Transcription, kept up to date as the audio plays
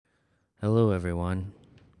Hello, everyone.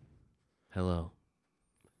 Hello.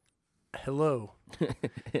 Hello.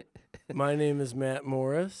 My name is Matt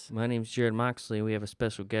Morris. My name's Jarrod Moxley. We have a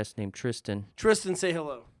special guest named Tristan. Tristan, say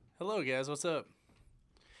hello. Hello, guys. What's up?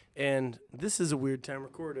 And this is a weird time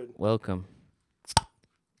recorded. Welcome.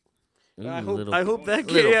 Ooh, I little, hope that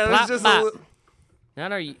little yeah, plop, it was just plop.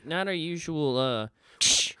 a Not our usual.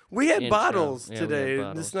 We had intro. bottles Yeah, we had today.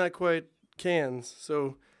 bottles. It's not quite cans,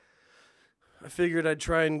 so I figured I'd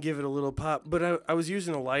try and give it a little pop. But I was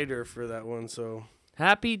using a lighter for that one, so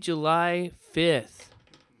Happy July 5th.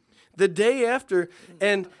 the day after,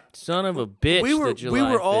 and Son of a bitch. we the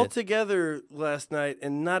July were all 5th. together last night,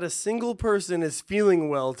 and not a single person is feeling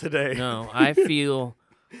well today. No, I feel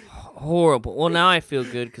horrible. Well, now I feel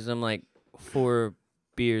good because I'm like 4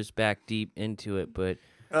 beers back deep into it. But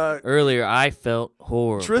earlier I felt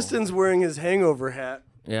horrible. Tristan's wearing his hangover hat.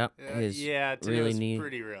 Yeah. Yeah, today really was neat.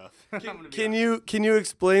 pretty rough. Can you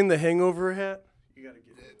explain the hangover hat? You gotta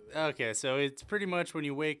get it. Okay, so it's pretty much when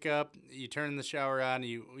you wake up, you turn the shower on,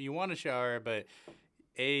 you want to shower, but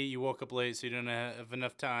A, you woke up late, so you don't have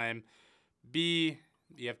enough time. B,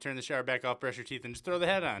 you have to turn the shower back off, brush your teeth, and just throw the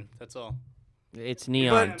hat on. That's all. It's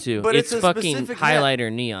neon too. but it's it's a fucking specific hat. highlighter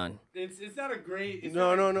neon. It's not a great.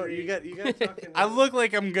 No. You got talk. I look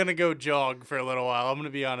like I'm gonna go jog for a little while. I'm gonna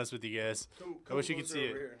be honest with you guys. I wish you could see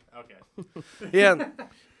it. Okay.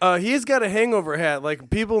 Yeah, he's got a hangover hat. Like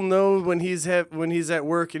people know when he's at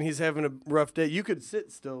work and he's having a rough day. You could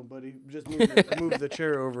sit still, buddy. Just move the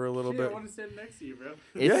chair over a little I bit. want to stand next to you, bro.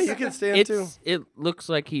 Yeah, you can stand too. It looks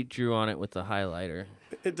like he drew on it with a highlighter.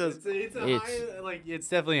 It does. It's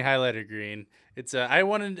definitely highlighter green. It's I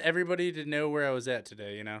wanted everybody to know where I was at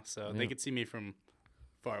today, so they could see me from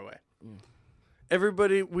far away.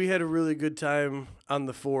 Everybody, we had a really good time on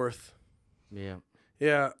the 4th. Yeah.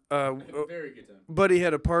 Yeah, Very good time. Buddy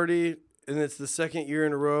had a party, and it's the second year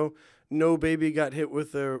in a row. No baby got hit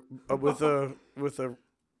with a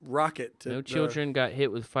rocket. No children got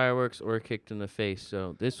hit with fireworks or kicked in the face,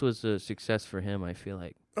 so this was a success for him, I feel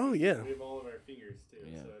like. Oh yeah. We have all of our fingers too,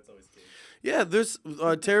 so that's always good. Yeah, there's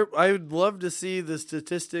I would love to see the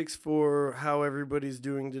statistics for how everybody's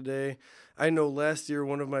doing today. I know last year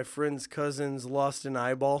one of my friend's cousins lost an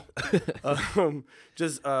eyeball.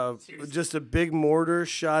 Just a big mortar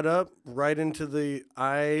shot up right into the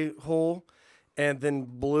eye hole and then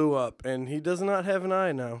blew up, and he does not have an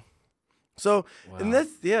eye now. So, and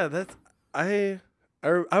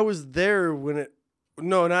I was there when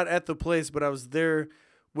not at the place, but I was there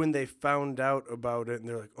when they found out about it, and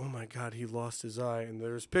they're like, oh my God, he lost his eye. And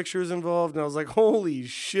there's pictures involved, and I was like, holy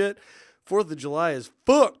shit, 4th of July is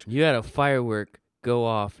fucked. You had a firework go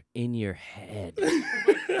off in your head,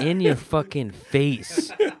 in your fucking face.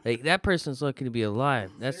 Like, that person's lucky to be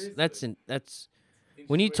alive. That's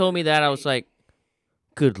when you told me that, I was like,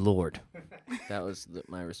 good Lord. That was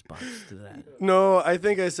my response to that. No, I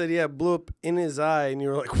think I said, yeah, blew up in his eye, and you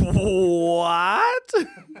were like, what?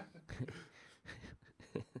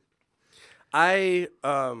 I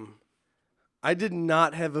did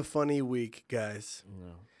not have a funny week, guys.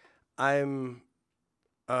 No. I'm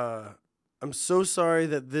so sorry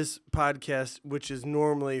that this podcast, which is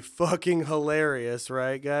normally fucking hilarious,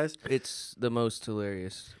 right, guys? It's the most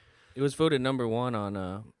hilarious. It was voted number 1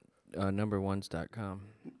 on numberones.com.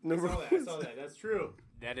 I saw that. That's true.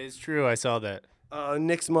 That is true. I saw that.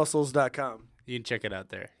 NixMuscles.com. You can check it out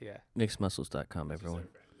there. Yeah. Mixedmuscles.com, everyone.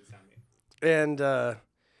 And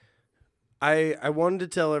I wanted to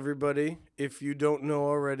tell everybody, if you don't know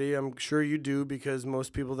already, I'm sure you do because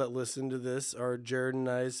most people that listen to this are Jarrod and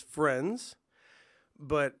I's friends.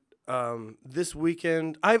 But this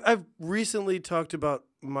weekend, I've recently talked about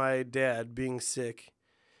my dad being sick,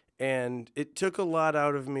 and it took a lot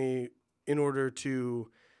out of me in order to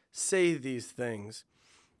say these things.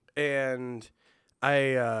 And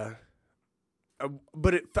I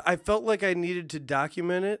felt like I needed to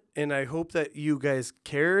document it, and I hope that you guys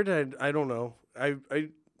cared. I don't know. I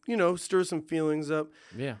stir some feelings up.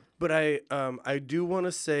 Yeah. But I do want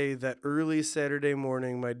to say that early Saturday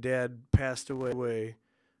morning, my dad passed away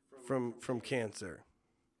from cancer,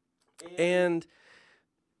 and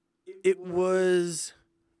it was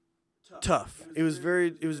tough. It was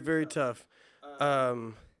very tough.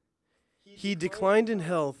 He declined in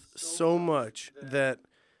health so much that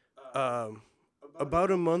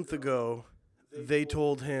about a month ago, they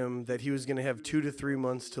told him that he was going to have 2 to 3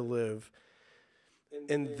 months to live.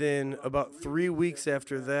 And then about 3 weeks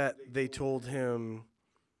after that, they told him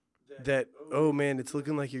that, oh man, it's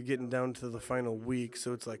looking like you're getting down to the final week.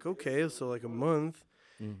 So it's like, okay, so like a month.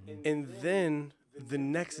 Mm-hmm. And then the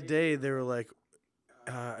next day they were like,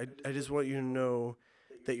 I just want you to know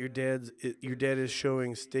that your dad is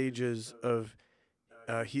showing stages of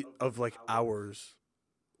like hours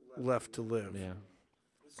left to live. Yeah.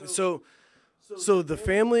 So the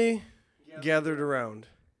family gathered around.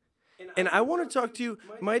 And I want to talk to you.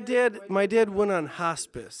 My dad went on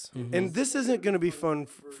hospice. And this isn't going to be fun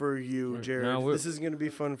for you, Jarrod. No, this isn't going to be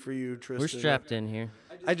fun for you, Tristan. We're strapped in here.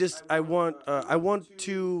 I want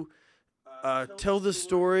to tell the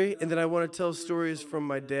story, and then I want to tell stories from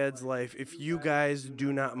my dad's life, if you guys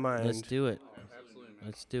do not mind. Let's do it.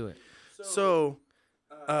 Let's do it. So,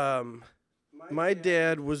 my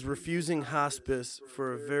dad was refusing hospice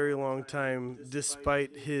for a very long time,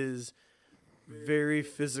 despite his very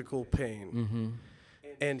physical pain.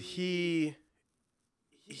 And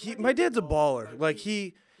my dad's a baller. Like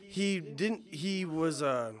he was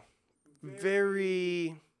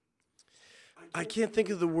very, I can't think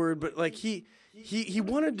of the word, but like he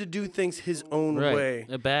wanted to do things his own way.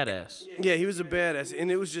 A badass. Yeah, he was a badass, and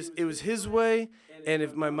it was his way. And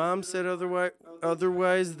if my mom said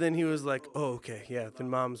otherwise, then he was like, oh, okay, yeah, then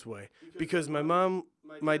mom's way. Because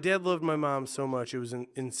my dad loved my mom so much, it was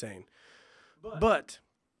insane. But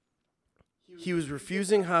he was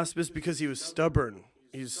refusing hospice because he was stubborn.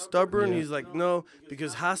 He's stubborn. Yeah. He's like, no,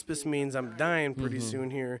 because hospice means I'm dying pretty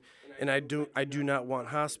soon here, and I do not want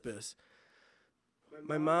hospice.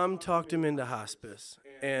 My mom talked him into hospice,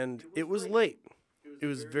 and it was late. It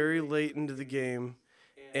was very late into the game,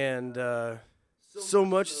 and so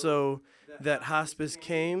much so that hospice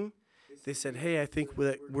came. They said, hey, I think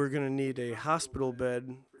we're going to need a hospital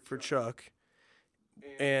bed for Chuck.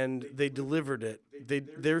 And they delivered it.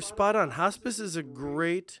 They're spot on. Hospice is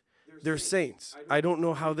they're saints. I don't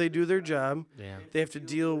know how they do their job. Yeah. They have to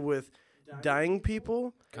deal with dying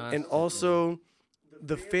people and also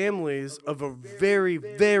the families of a very,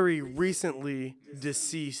 very recently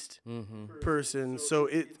deceased person. So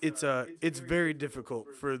it's very difficult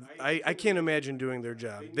I can't imagine doing their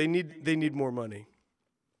job. They need more money.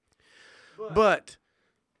 But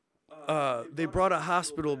they brought a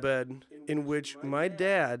hospital bed in which my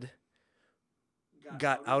dad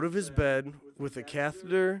got out of his bed with a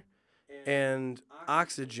catheter and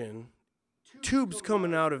oxygen, tubes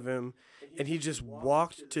coming out of him, and he just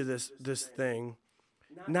walked to this thing,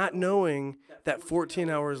 not knowing that 14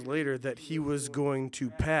 hours later that he was going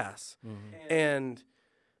to pass. And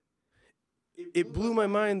it blew my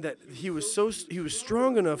mind that he was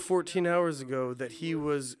strong enough 14 hours ago that he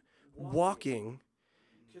was walking.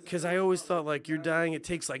 Because I always thought, like, you're dying, it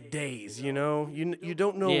takes, like, days, you know? You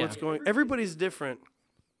don't know what's going... Everybody's different.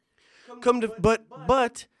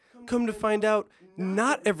 But come to find out,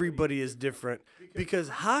 not everybody is different. Because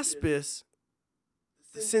hospice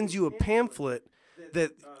sends you a pamphlet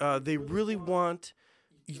that they really want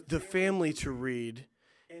the family to read.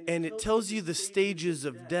 And it tells you the stages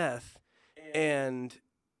of death. And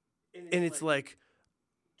it's, like,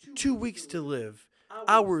 2 weeks to live,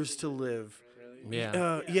 hours to live.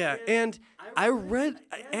 Yeah. And I read,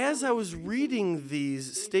 as I was reading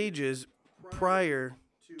these stages prior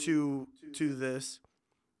to this,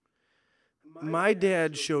 my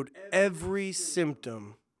dad showed every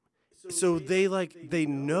symptom. So they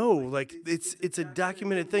know, like, it's a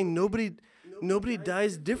documented thing. Nobody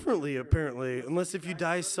dies differently, apparently, unless if you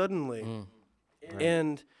die suddenly. Right.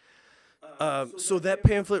 And so that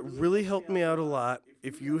pamphlet really helped me out a lot.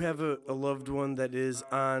 If you have a loved one that is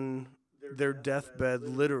on their deathbed,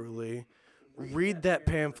 literally, read that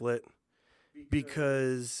pamphlet,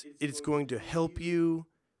 because it's going to help you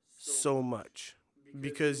so much,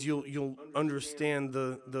 because you'll understand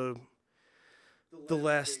the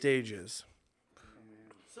last stages.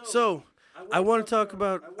 So I want to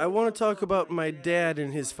talk about my dad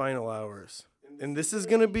in his final hours, and this is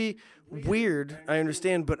gonna be weird, I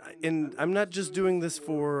understand, but I'm not just doing this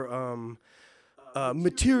for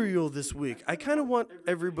material this week. I kind of want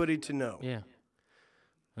everybody to know. Yeah.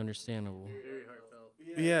 Understandable.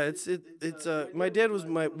 Yeah, it's my dad was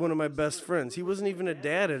one of my best friends. He wasn't even a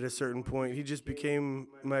dad at a certain point. He just became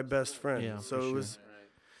my best friend. Yeah, so for it was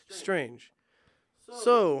strange.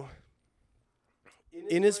 So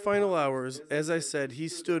in his final hours, as I said, he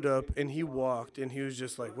stood up and he walked, and he was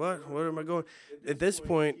just like, "What? Where am I going?" At this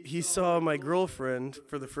point, he saw my girlfriend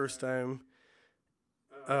for the first time.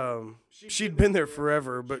 She'd been there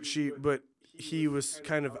forever, but he was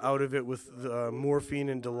kind of out of it with the morphine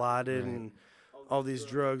and Dilaudid and all these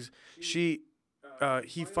drugs. He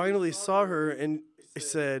finally saw her and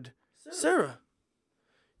said, "Sarah,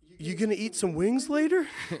 you gonna eat some wings later?"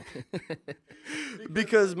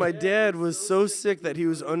 Because my dad was so sick that he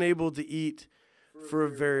was unable to eat for a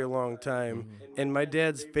very long time, and my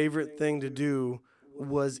dad's favorite thing to do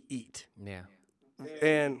was eat. Yeah.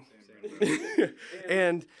 And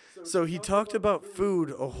And so he talked about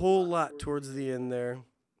food a whole lot towards the end there.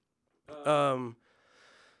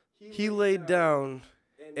 He laid down,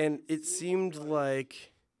 and it seemed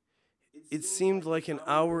like an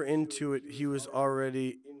hour into it, he was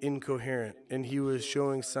already incoherent, and he was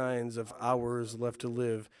showing signs of hours left to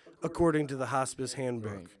live, according to the hospice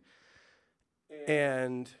handbook. Right.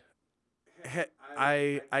 And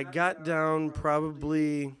I got down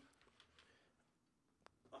probably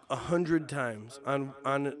 100 times on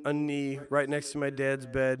a knee right next to my dad's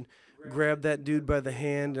bed, grabbed that dude by the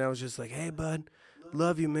hand, and I was just like, "Hey, bud,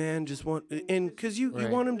 love you, man. Just want," and because you Right.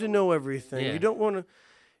 want him to know everything. Yeah. You don't want to,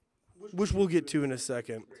 which we'll get to in a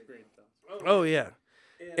second. Oh yeah,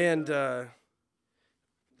 and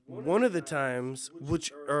one of the times,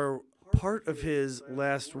 which are part of his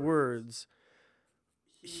last words,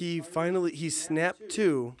 he snapped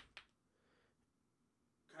to,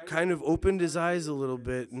 kind of opened his eyes a little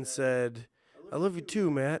bit and said, "I love you too,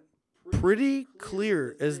 Matt." Pretty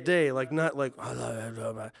clear as day, like not like,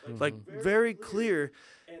 like very clear.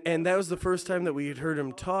 And that was the first time that we had heard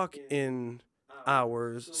him talk in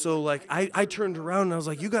hours. So like I turned around and I was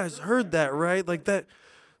like, "You guys heard that, right? Like that,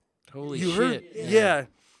 Holy you shit. heard?" Yeah.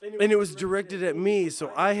 And it was directed at me,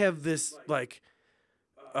 so I have this like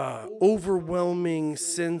overwhelming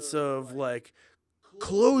sense of like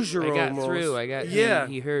closure. I got almost. through. I got. Yeah.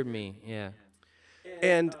 He heard me. Yeah.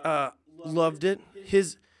 And loved it.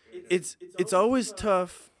 It's always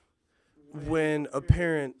tough when a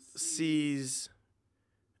parent sees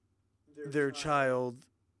their child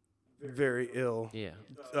very ill, Yeah.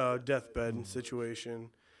 deathbed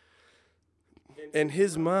situation. And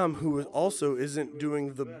his mom, who also isn't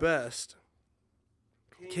doing the best,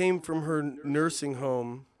 came from her nursing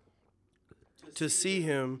home to see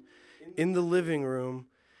him in the living room,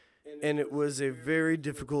 and it was a very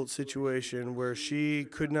difficult situation where she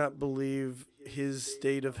could not believe his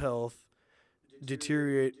state of health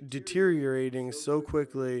deteriorating so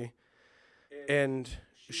quickly, and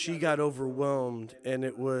she got overwhelmed, and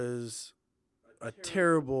it was a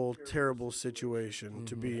terrible, terrible situation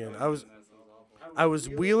to be in. I was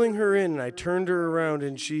wheeling her in, and I turned her around,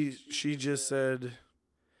 and she just said,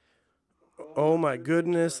 "Oh my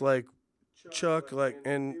goodness," like, "Chuck," like,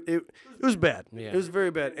 and it was bad. Yeah. It was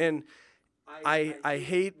very bad. And I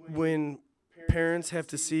hate when parents have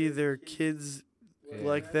to see their kids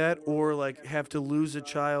like that, or like have to lose a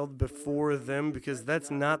child before them, because that's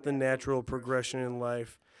not the natural progression in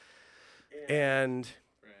life. And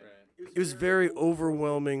it was very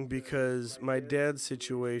overwhelming because my dad's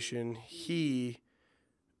situation,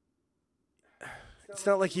 it's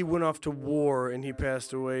not like he went off to war and he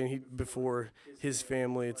passed away and before his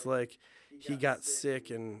family. It's like he got sick,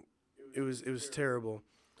 and it was terrible.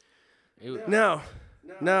 Now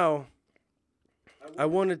I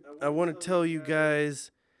want to tell you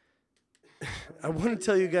guys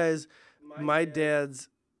my dad's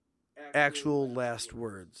actual last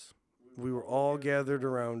words. We were all gathered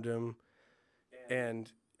around him,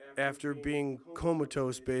 and after being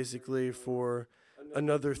comatose basically for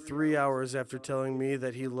another 3 hours after telling me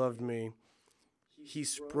that he loved me, he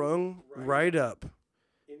sprung right up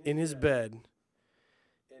in his bed,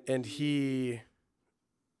 and he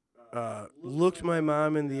looked my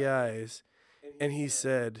mom in the eyes, and he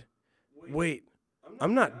said, "Wait,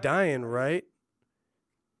 I'm not dying, right?"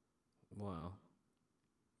 Wow.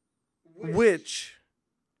 Which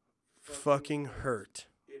fucking hurt.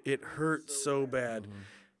 It hurt so bad.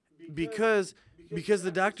 Because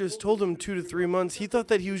the doctors told him 2 to 3 months. He thought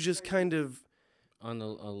that he was just kind of On a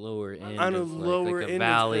lower end. On a of lower like a end of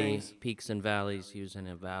valley, things. peaks and valleys. He was in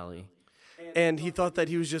a valley. and he thought that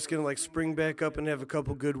he was just going to like spring back up and have a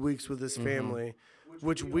couple good weeks with his family,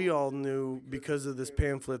 which we all knew because of this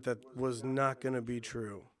pamphlet that was not going to be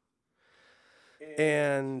true.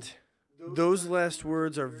 And those last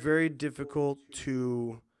words are very difficult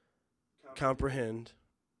to comprehend.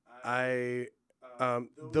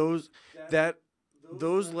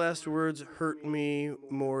 Those last words hurt me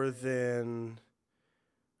more than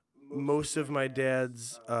most of my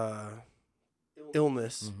dad's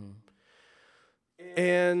illness.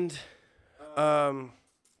 And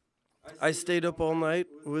I stayed up all night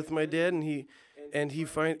with my dad, and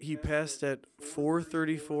he passed at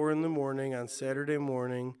 4:34 in the morning on Saturday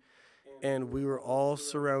morning, and we were all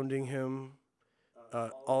surrounding him,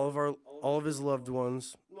 all of his loved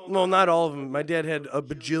ones. Well, not all of them. My dad had a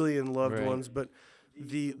bajillion loved ones, but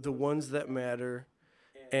the ones that matter.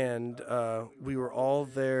 And we were all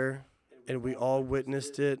there, and we all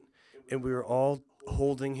witnessed it, and we were all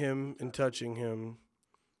holding him and touching him.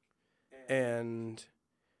 And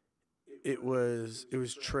it was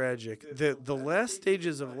tragic. The last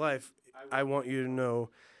stages of life, I want you to know,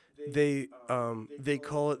 they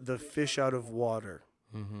call it the fish out of water.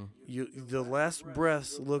 The last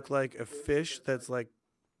breaths look like a fish that's like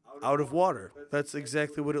out of water. That's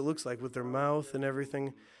exactly what it looks like with their mouth and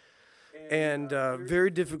everything. And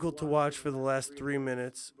very difficult to watch for the last 3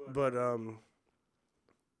 minutes, but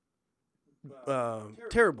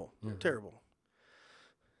terrible.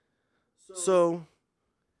 So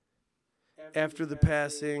after the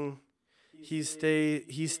passing, he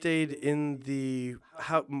stayed in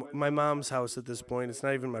my mom's house at this point. It's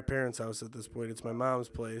not even my parents' house at this point. It's my mom's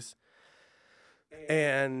place.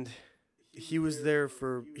 And he was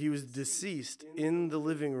deceased in the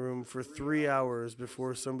living room for 3 hours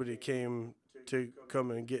before somebody came to come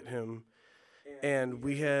and get him. And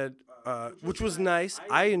we had, which was nice.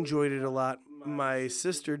 I enjoyed it a lot. My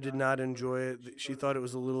sister did not enjoy it. She thought it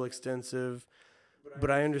was a little extensive. But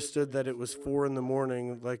I understood that it was 4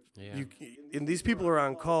 a.m. Like, and these people are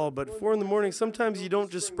on call, but 4 a.m. sometimes you don't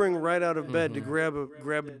just spring right out of bed to grab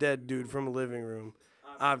a dead dude from a living room,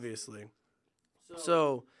 obviously.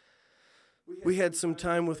 So we had some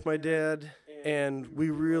time with my dad, and we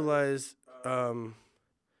realized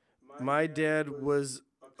my dad was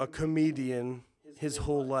a comedian his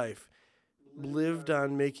whole life, lived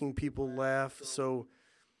on making people laugh. So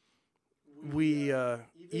we,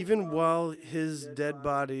 even while his dead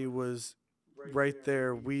body was right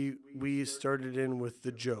there, we started in with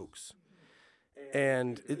the jokes.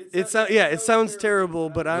 And it sounds terrible,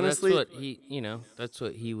 but honestly, that's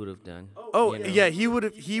what he would have done. Oh, yeah, he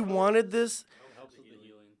wanted this.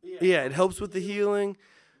 Yeah, it helps with the healing.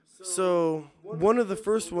 So one of the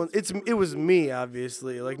first ones, it was me,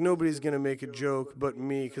 obviously. Like, nobody's gonna make a joke but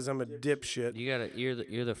me, because I'm a dipshit.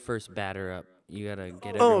 You're the first batter up. You gotta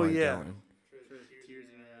get everyone going.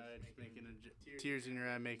 Tears in your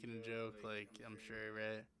eye making a joke, like, I'm sure,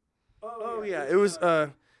 right? Oh yeah, it was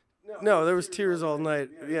no, there was tears all night.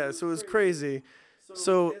 Yeah, so it was crazy.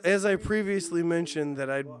 So as I previously mentioned, that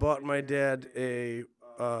I'd bought my dad a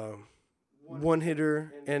one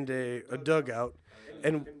hitter and a dugout,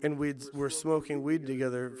 and were smoking weed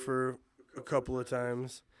together for a couple of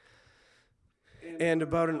times. And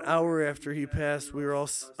about an hour after he passed, we were all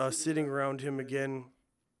sitting around him again,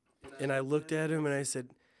 and I looked at him and I said,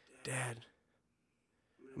 "Dad,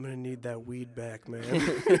 I'm going to need that weed back, man."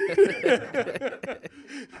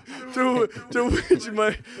 to which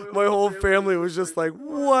my whole family was just like,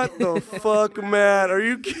 "What the fuck, Matt? Are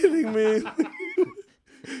you kidding me?" You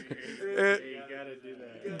gotta do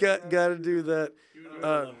that. Gotta do that.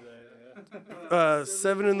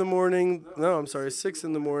 6 in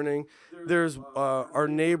the morning, there's our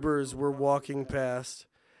neighbors were walking past,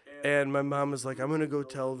 and my mom was like, "I'm gonna go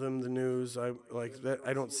tell them the news. I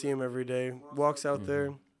don't see him every day." Walks out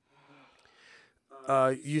there.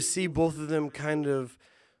 You see both of them kind of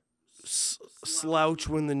slouch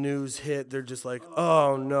when the news hit. They're just like,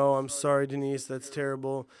 "Oh no, I'm sorry, Denise. That's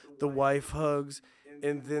terrible." The wife hugs,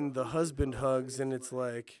 and then the husband hugs, and it's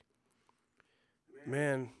like,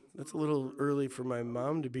 man, that's a little early for my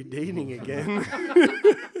mom to be dating again.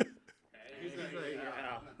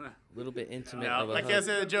 A little bit intimate. No, I can't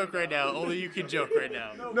say the joke right now. Only you can joke right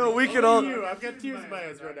now. No, we could all. I've got tears in my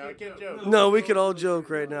eyes right now. I can't joke. No, we could all joke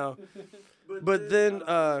right now. But then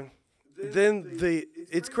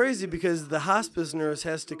it's crazy because the hospice nurse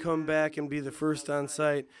has to come back and be the first on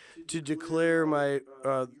site to declare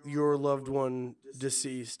your loved one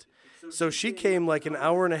deceased. So she came like an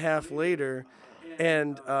hour and a half later,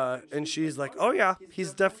 and she's like, "Oh yeah,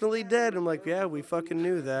 he's definitely dead." I'm like, "Yeah, we fucking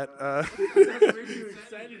knew that."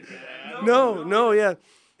 No, yeah.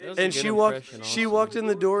 And she walked in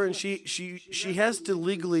the door, and she has to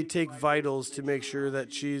legally take vitals to make sure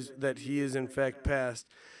that he is in fact passed.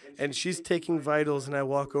 And she's taking vitals, and I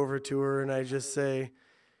walk over to her and I just say,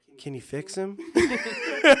 "Can you fix him?"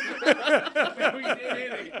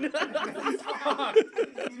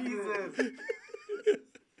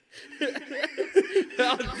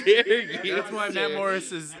 How dare you? That's why Matt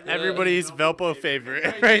Morris is everybody's Velpo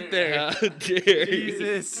favorite right there. How dare you?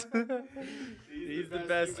 Jesus. He's the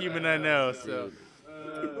best human I know, so.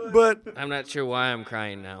 But I'm not sure why I'm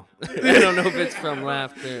crying now. I don't know if it's from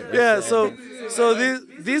laughter. yeah, so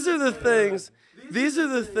these are the things. These are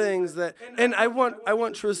the things that, and I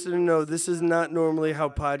want Tristan to know, this is not normally how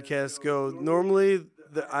podcasts go. Normally,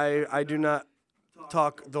 I do not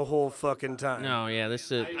talk the whole fucking time. No, yeah,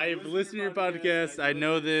 this is. I've listened to your podcast. I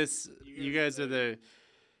know this. You guys are the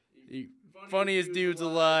funniest dudes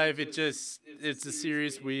alive. It's a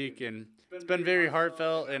serious week, and It's been very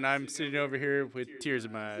heartfelt, and I'm sitting over here with tears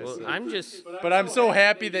in my eyes. Well, so. But I'm so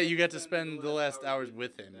happy that you got to spend the last hours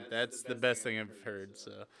with him. That's the best thing I've heard.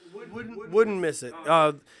 So Wouldn't miss it.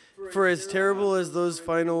 For as terrible as those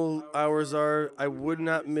final hours are, I would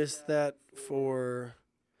not miss that for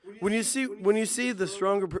when you see the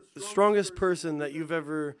strongest person that you've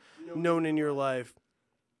ever known in your life,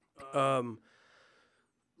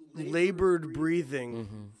 labored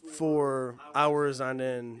breathing for hours on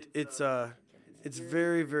end. It's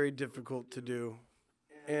very, very difficult to do,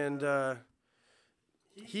 and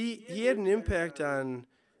he had an impact on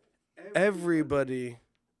everybody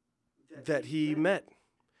that he met.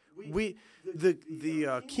 The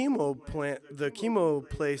chemo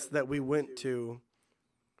place that we went to.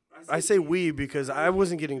 I say we because I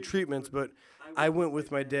wasn't getting treatments, but I went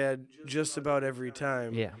with my dad just about every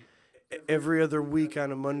time. Yeah. Every other week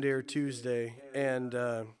on a Monday or Tuesday, and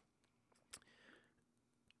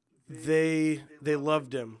they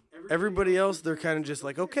loved him. Everybody else, they're kind of just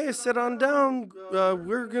like, okay, sit on down.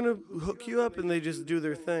 We're gonna hook you up, and they just do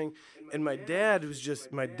their thing. And my dad was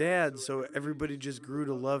just my dad, so everybody just grew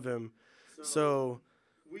to love him. So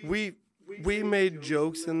we made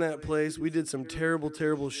jokes in that place. We did some terrible,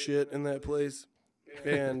 terrible shit in that place,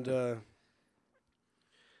 and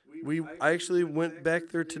I actually went back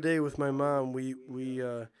there today with my mom. We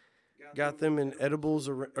got them an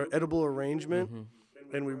edible arrangement,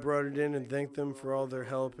 and we brought it in and thanked them for all their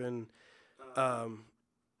help. And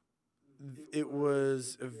it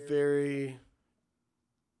was a very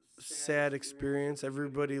sad experience.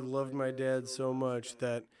 Everybody loved my dad so much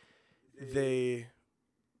that they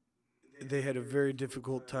had a very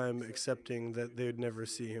difficult time accepting that they would never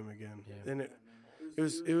see him again. Yeah. And it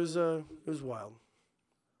was wild.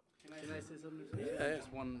 Can I say something? Yeah,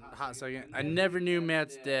 just one hot second. I never knew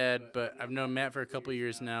Matt's dad, but I've known Matt for a couple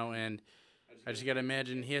years now, and I just got to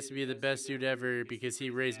imagine he has to be the best dude ever because he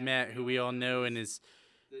raised Matt, who we all know, and is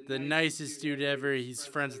the nicest dude ever. He's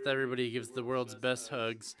friends with everybody. He gives the world's best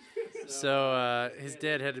hugs. So his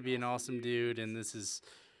dad had to be an awesome dude, and this is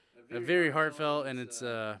a very heartfelt, and it's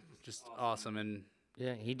just awesome. And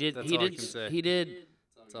yeah, he did. That's He all I did. can say. He did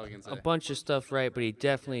that's all I can say. a bunch of stuff right, but he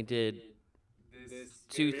definitely did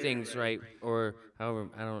two things right, or however,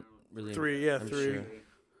 I don't really. Three. I'm sure.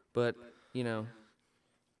 But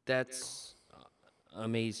that's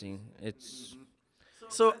amazing. It's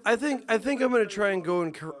So I think I'm gonna try and go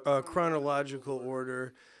in chronological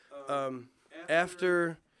order.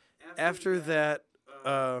 After that,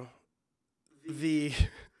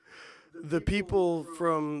 the people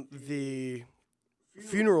from the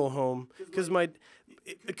funeral home, because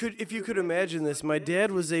if you could imagine this, my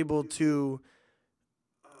dad was able to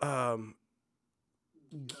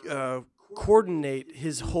coordinate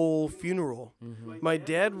his whole funeral. My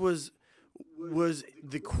dad was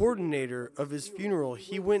the coordinator of his funeral.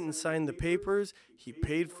 He went and signed the papers. He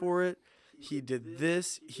paid for it. He did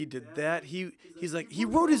this. He did that. He's like, he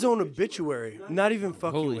wrote his own obituary. Not even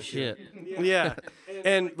fucking holy with shit. You. Yeah,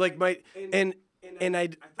 and like and I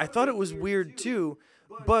thought it was weird too,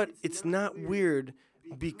 but it's not weird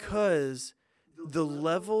because the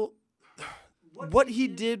level, what he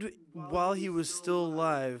did while he was still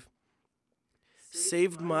alive,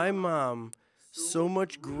 saved my mom so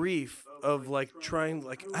much grief of like trying,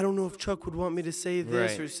 like, I don't know if Chuck would want me to say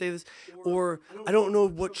this or say this, or I don't know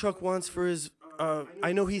what Chuck wants for his,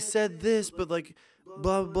 I know he said this, but like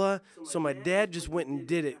blah, blah, blah. So my dad just went and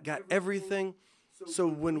did it, got everything. So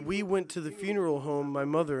when we went to the funeral home, my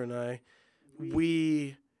mother and I,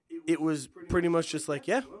 it was pretty much just like,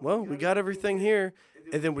 yeah, well, we got everything here.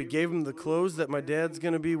 And then we gave him the clothes that my dad's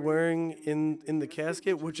going to be wearing in the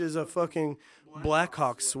casket, which is a fucking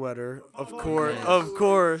Blackhawks sweater, of course. Of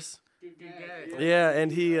course. Yeah,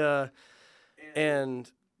 and he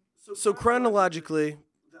and so chronologically,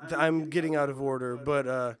 I'm getting out of order,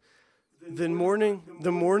 but the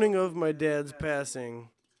morning of my dad's passing,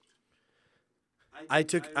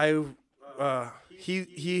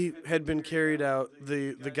 he had been carried out.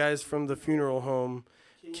 The guys from the funeral home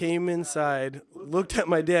came inside, looked at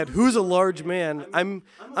my dad, who's a large man. I'm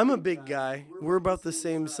a big guy. We're about the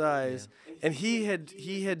same size. And he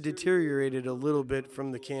had deteriorated a little bit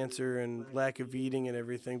from the cancer and lack of eating and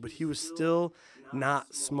everything, but he was still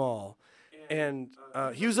not small. And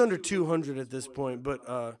he was under 200 at this point, but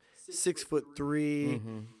 6'3".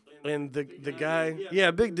 Mm-hmm. And the guy, yeah,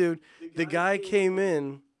 big dude. The guy came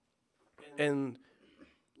in and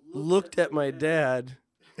looked at my dad,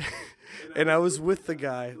 and I was with the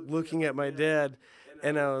guy looking at my dad,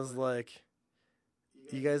 and I was like,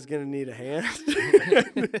 you guys gonna need a hand?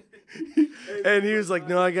 And he was like,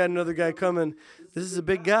 no, I got another guy coming. This is a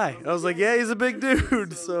big guy. I was like, yeah, he's a big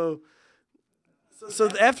dude. So So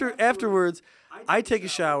afterwards, I take a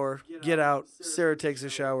shower, get out. Sarah takes a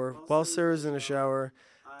shower. While Sarah's in a shower,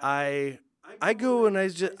 I go and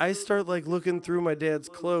I start like looking through my dad's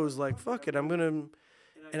clothes. Like fuck it,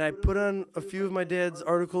 and I put on a few of my dad's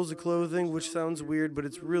articles of clothing, which sounds weird, but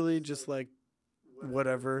it's really just like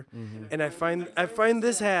whatever. Mm-hmm. And I find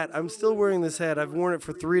this hat. I'm still wearing this hat. I've worn it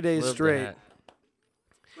for 3 days Love straight. that.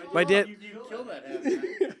 My dad. You killed that hat.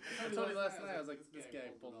 I told you last night. I was like, this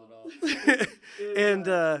guy pulled it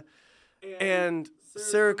off. and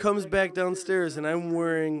Sarah comes back downstairs, and I'm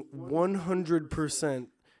wearing 100%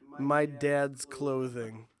 my dad's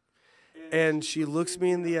clothing. And she looks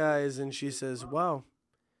me in the eyes, and she says, "Wow,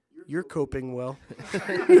 you're coping well."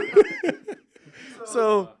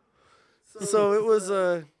 So it was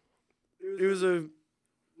a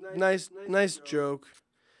nice joke.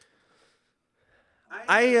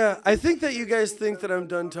 I think that you guys think that I'm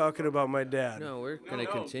done talking about my dad. No, we're gonna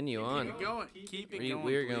continue on. Keep it going. Keep it going.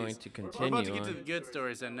 We're please. going to We're about continue to get to the on. good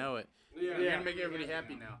stories. I know it. You're gonna make everybody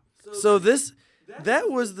happy now. So that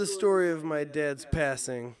was the story of my dad's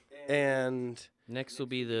passing, and Next will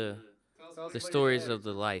be the stories of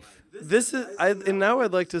the life. now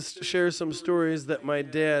I'd like to share some stories that my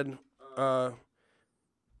dad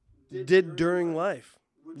did during life,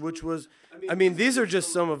 which was, I mean, these are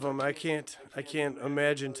just some of them. I can't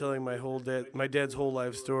imagine telling my dad's whole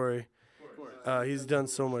life story. He's done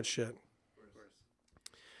so much shit.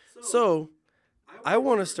 So, I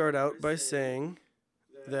want to start out by saying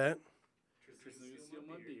that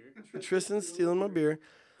Tristan's stealing my beer.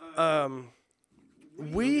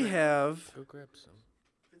 We have. Go grab some.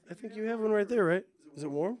 I think you have one right there, right? Is it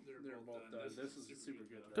warm? They're both done. This is super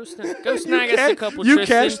good. Go snag us a couple. You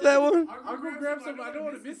Tristan. cashed that one? I'll go grab some. I don't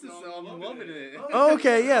want to miss this, so I'm loving it. Oh,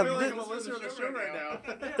 okay, yeah. I feel like I'm a listener of the show right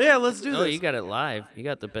now. Yeah, let's do Oh, this. you got it live. You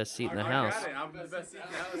got the best seat in the house. I got it. I'm the best seat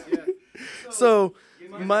in the house. Yeah. So,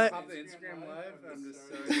 My pop the Instagram live. I'm just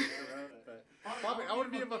so excited but Pop it. I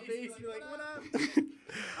want to be in my face. You're like, what up?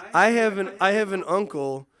 I have an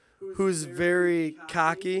uncle who's very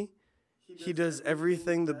cocky. He does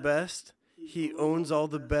everything the best. He owns all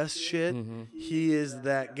the best shit. Mm-hmm. He is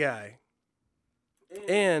that guy.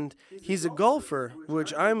 And he's a golfer,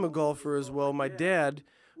 which I'm a golfer as well. My dad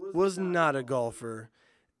was not a golfer,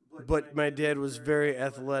 but my dad was very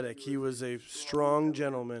athletic. He was a strong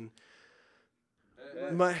gentleman.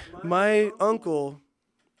 My uncle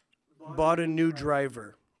bought a new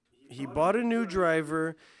driver. He bought a new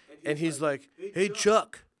driver, and he's like, "Hey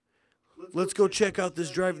Chuck, let's go check out this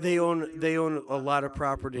driver." They own a lot of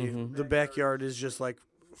property. Mm-hmm. The backyard is just like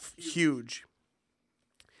huge.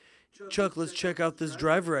 Chuck, let's check out this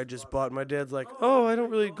driver I just bought. My dad's like, "Oh, I don't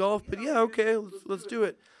really golf, but yeah, okay, let's do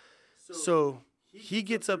it." So he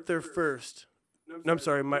gets up there first. No, I'm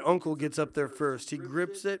sorry, my uncle gets up there first. He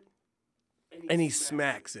grips it, and he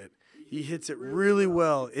smacks it. He hits it really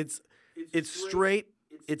well. It's straight.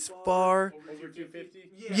 It's far. Over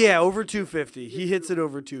 250? Yeah, over 250. He hits it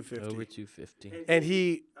over 250. Over 250. And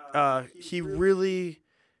he really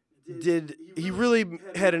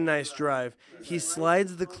had a nice drive. He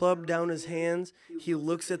slides the club down his hands. He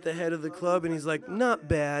looks at the head of the club and he's like, "Not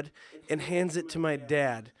bad," and hands it to my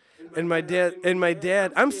dad. And my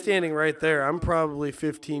dad, I'm standing right there. I'm probably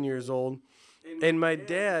 15 years old. And my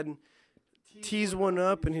dad tees one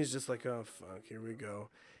up and he's just like, "Oh fuck, here we go."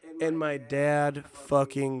 And my dad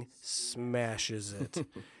fucking smashes it.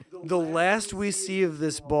 The last we see of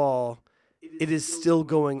this ball, it is still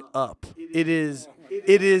going up. It is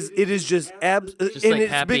just Just like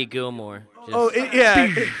Happy Gilmore. Just,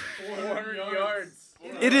 yeah. 400 yards.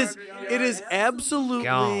 It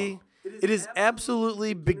is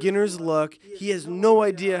absolutely beginner's luck. He has no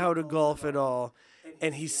idea how to golf at all.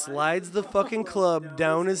 And he slides the fucking club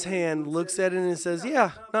down his hand, looks at it, and says,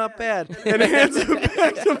 "Yeah, not bad," and hands it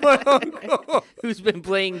back to my uncle. who's been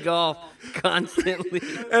playing golf constantly.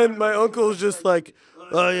 And my uncle's just like,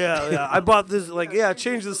 "Oh, yeah, I bought this." Like, "Yeah,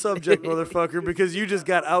 change the subject, motherfucker, because you just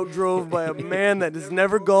got outdrove by a man that has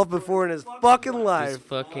never golfed before in his fucking Just life."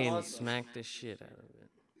 fucking smack the shit out of it.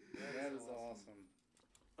 That is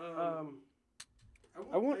awesome.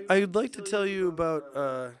 I'd like to tell you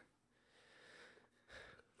about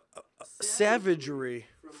savagery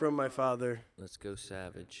from my father. Let's go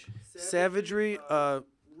savage. Savagery,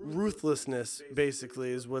 ruthlessness,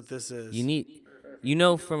 basically, is what this is. You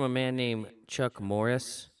know, from a man named Chuck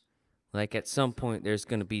Morris, like at some point there's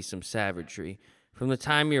going to be some savagery. From the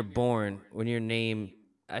time you're born,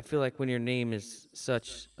 I feel like when your name is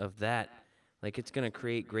such of that, like it's going to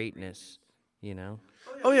create greatness, you know?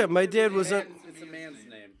 Oh yeah, my dad was It's a man's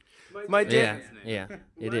name. my dad. Yeah,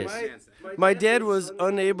 it is. My dad was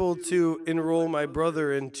unable to enroll my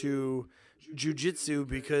brother into jiu-jitsu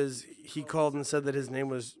because he called and said that his name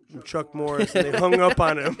was Chuck Morris, and they hung up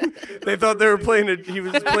on him. They thought he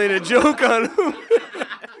was playing a joke on him.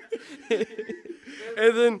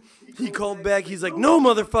 And then he called back. He's like, "No,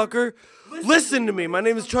 motherfucker. Listen to me. My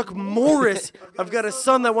name is Chuck Morris. I've got a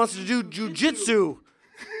son that wants to do jiu-jitsu."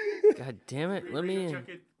 God damn it! Let me.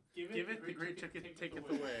 Give it the great Chuck taketh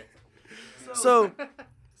away.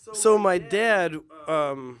 So my dad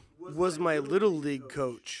was my little league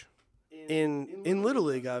coach in little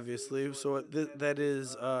league, obviously. So that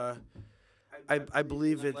is I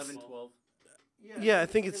believe it's 11, 12. yeah, I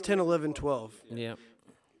think it's 10, 11, 12. Yeah.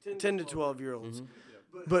 10 to 12-year-olds.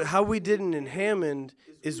 But how we did it in Hammond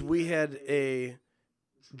is we had a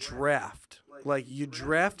draft. Like, you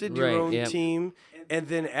drafted your own team, and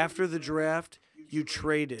then after the draft, you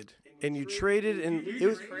traded. And you traded, and it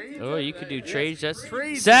was... Oh, you could do trades. That's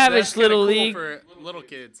Crazy. savage, That's kinda little cool league. for little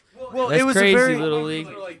kids. Well, That's it was crazy, a very... little league.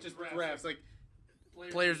 Like just drafts, like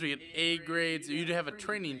players would get A grades. You'd have a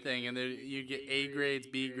training thing, and then you'd get A grades,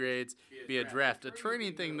 B grades, be a draft. A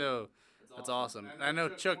training thing, though, that's awesome. I know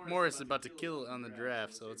Chuck Morris is about to kill on the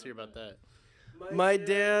draft, so let's hear about that. My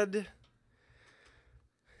dad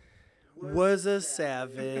was a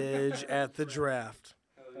savage at the draft.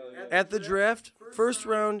 At the draft, first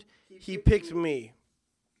round, he picked me.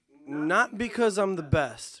 Not because I'm the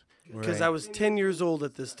best, because I was 10 years old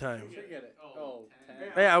at this time.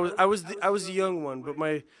 Yeah, I was the young one, but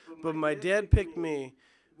my dad picked me.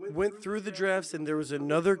 Went through the drafts, and there was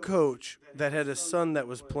another coach that had a son that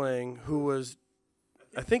was playing who was,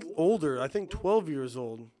 I think, older. I think 12 years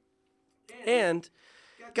old, and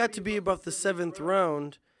got to be about the 7th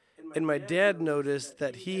round. And my dad noticed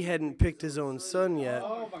that he hadn't picked his own son yet.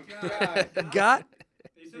 Oh my God! Got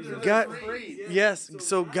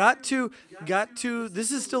to.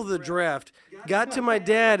 This is still the draft. Got to my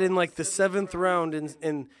dad in like the 7th round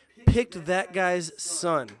and picked that guy's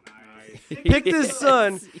son. Picked his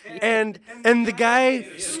son, and the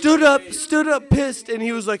guy stood up pissed, and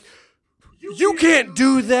he was like, "You can't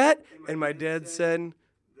do that!" And my dad said,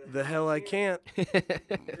 "The hell I can't."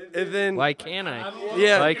 And then Why can't I?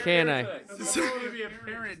 Yeah. Why can't I? It's so cool to be a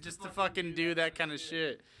parent just to fucking do that kind of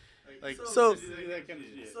shit. Like So- just do that kind of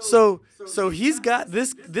shit. so he's got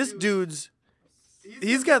this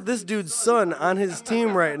dude's son on his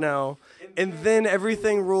team right now, and then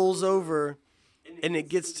everything rolls over, and it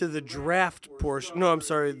gets to the draft portion. No, I'm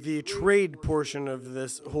sorry, the trade portion of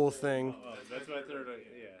this whole thing. That's what I thought.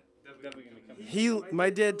 Yeah, that's definitely gonna come.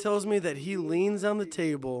 My dad tells me that he leans on the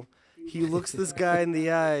table, he looks this guy in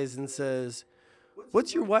the eyes and says,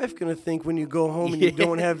 "What's your wife gonna think when you go home and you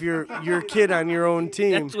don't have your kid on your own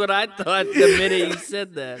team?" That's what I thought the minute you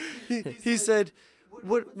said that. He said,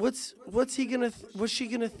 "What's she gonna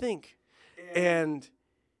think?" And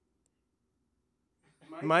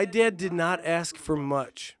my dad did not ask for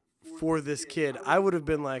much for this kid. I would have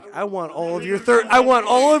been like, I want all of your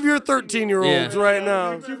 13-year-olds Yeah. right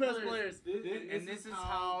now. Two best players. And this is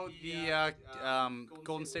how the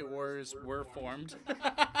Golden State Warriors were formed.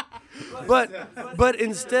 But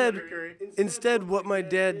instead, what my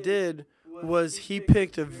dad did was he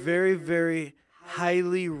picked a very, very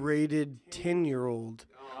highly rated 10-year-old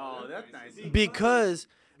Oh, that's nice. because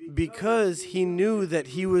he knew that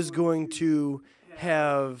he was going to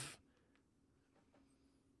have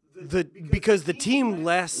because the team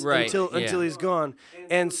lasts until he's gone,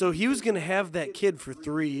 and so he was going to have that kid for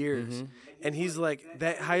 3 years, and he's like,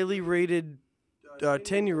 that highly rated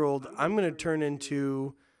 10-year-old, I'm going to turn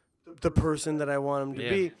into the person that I want him to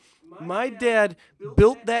be. My dad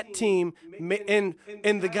built that team, and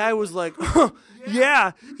the guy was like, "Huh,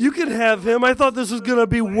 yeah, you can have him. I thought this was going to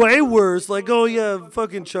be way worse. Like, oh, yeah,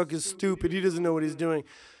 fucking Chuck is stupid. He doesn't know what he's doing."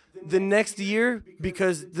 The next year,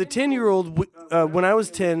 because the 10-year-old, when I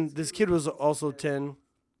was 10, this kid was also 10,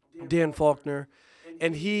 Dan Faulkner,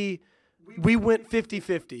 and we went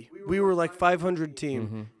 50-50. We were like 500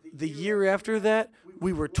 team. The year after that,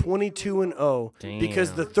 we were 22-0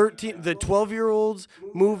 because the 12-year-olds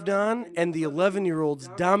moved on, and the 11-year-olds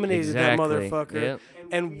dominated that motherfucker. Yep.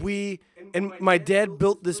 And my dad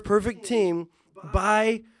built this perfect team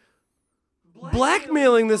by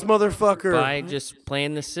blackmailing this motherfucker. By just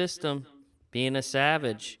playing the system, being a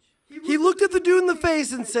savage. He looked at the dude in the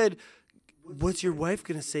face and said, "What's your wife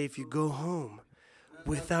gonna say if you go home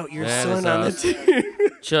without your That son is on awesome. the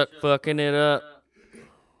team?" Chuck fucking it up.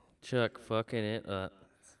 Chuck fucking it up.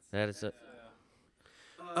 That is it.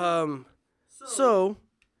 So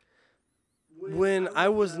when I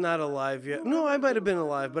was not alive yet, no, I might have been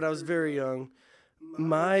alive, but I was very young.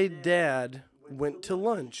 My dad went to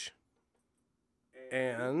lunch,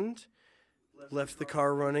 and left the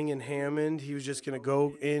car running in Hammond. He was just going to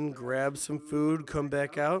go in, grab some food, come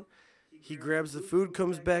back out. He grabs the food,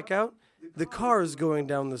 comes back out. The car is going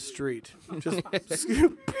down the street. Just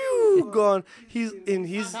pew, gone. He's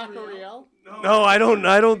No, I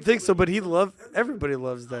don't think so, but everybody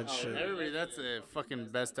loves that shit. Everybody, that's a fucking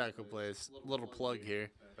best taco place. Little plug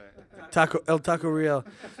here. El Taco Real.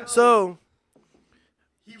 So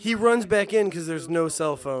he runs back in because there's no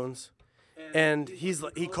cell phones, and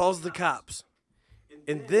he calls the cops,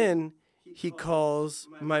 and then he calls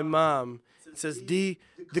my mom. Says, D,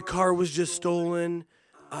 the car was just stolen.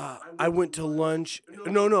 I went to lunch.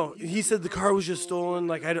 No. He said the car was just stolen.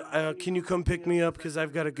 Like, can you come pick me up because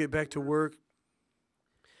I've got to get back to work?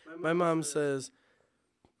 My mom says,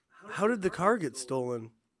 how did the car get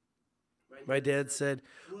stolen? My dad said,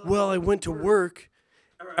 well, I went to work.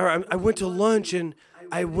 Or I went to lunch, and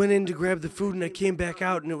I went in to grab the food, and I came back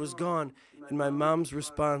out, and it was gone. And my mom's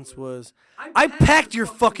response was, I packed your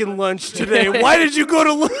fucking lunch today. Why did you go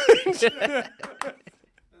to lunch?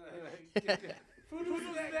 Food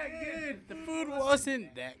wasn't that good. The food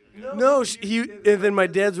wasn't that good. No, and then my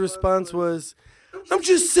dad's response was, I'm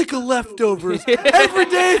just sick of leftovers. Every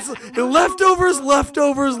day it's leftovers.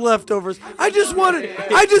 I just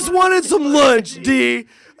wanted some lunch, D.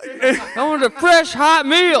 I want a fresh, hot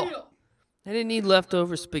meal. I didn't need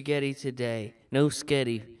leftover spaghetti today. No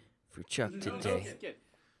sketty for Chuck today.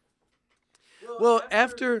 Well,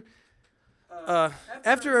 after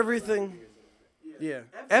everything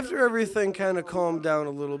kind of calmed down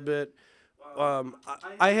a little bit,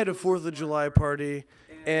 I had a 4th of July party,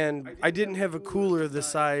 and I didn't have a cooler the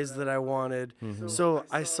size that I wanted. Mm-hmm. So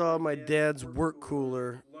I saw my dad's lunch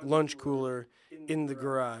cooler, in the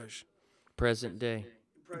garage. Present day.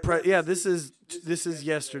 This is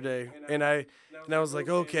yesterday, and I was like,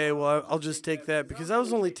 okay, well, I'll just take that because I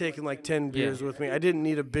was only taking like 10 beers with me. I didn't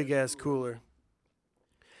need a big ass cooler.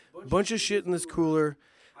 Bunch of shit in this cooler.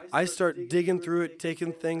 I start digging through it,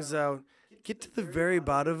 taking things out. Get to the very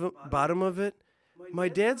bottom of it. My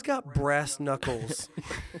dad's got brass knuckles,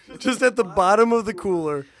 just at the bottom of the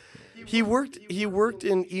cooler. He worked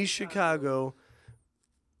in East Chicago.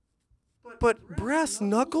 But brass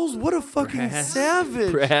knuckles? What a fucking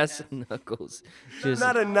savage! Brass knuckles. Just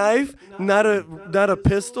not a knife, not a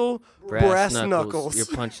pistol. Brass knuckles. You're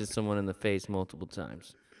punching someone in the face multiple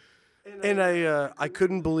times. And I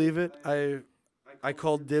couldn't believe it. I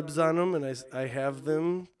called dibs on them, and I have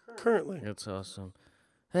them currently. That's awesome.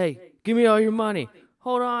 Hey, give me all your money.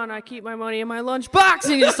 Hold on, I keep my money in my lunchbox,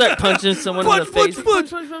 and you start punching someone in the face.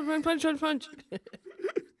 Punch.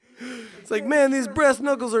 It's like, man, these brass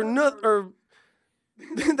knuckles are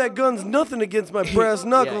that gun's nothing against my brass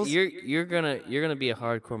knuckles. Yeah, you're gonna be a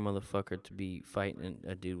hardcore motherfucker to be fighting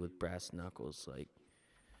a dude with brass knuckles. Like,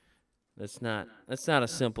 that's not a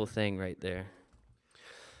simple thing right there.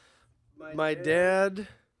 My dad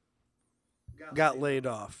got laid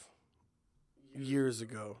off years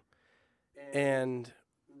ago and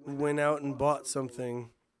went out and bought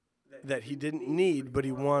something that he didn't need but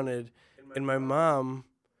he wanted, and my mom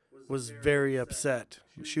was very upset.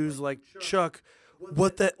 She was like, Chuck,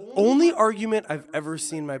 what the only argument I've ever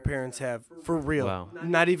seen my parents have, for real. Wow.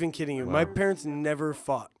 Not even kidding you. Wow. My parents never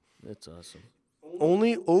fought. That's awesome.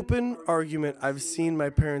 Only open argument I've seen my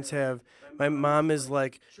parents have. My mom is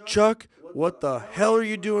like, Chuck, what the hell are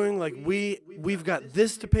you doing? Like, we've got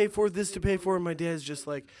this to pay for. And my dad's just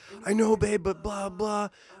like, I know, babe, but blah, blah.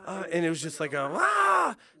 And it was just like,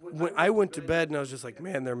 When I went to bed and I was just like,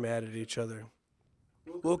 man, they're mad at each other.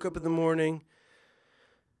 Woke up in the morning,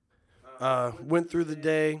 went through the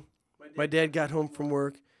day. My dad got home from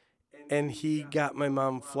work, and he got my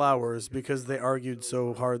mom flowers because they argued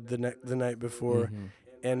so hard the night before. Mm-hmm.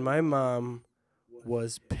 And my mom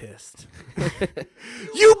was pissed.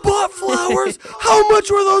 You bought flowers? How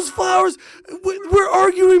much were those flowers? We're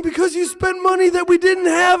arguing because you spent money that we didn't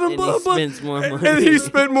have, and blah, blah. Spends more money. And he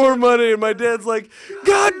spent more money, and my dad's like,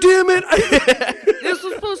 God damn it. This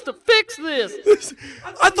was supposed to fix this.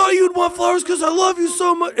 I thought you'd want flowers because I love you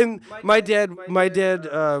so much. And my dad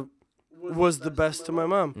was the best to my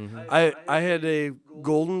mom. Mm-hmm. I had a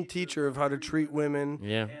golden teacher of how to treat women.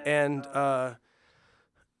 Yeah. And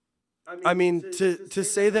I mean, to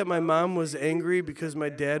say that my mom was angry because my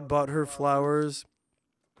dad bought her flowers,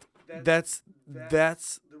 that's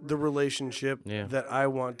the relationship that I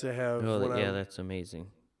want to have. Oh, yeah, that's amazing.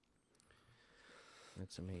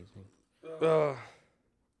 That's amazing. I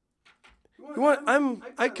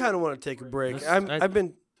kind of want to take a break. I've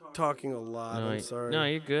been talking a lot. No, I'm sorry. No,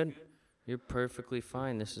 you're good. You're perfectly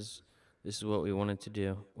fine. This is what we wanted to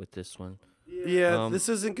do with this one. Yeah, this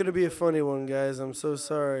isn't going to be a funny one, guys. I'm so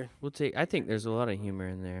sorry. I think there's a lot of humor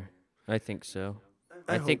in there. I think so.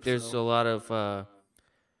 I think hope there's so. a lot of a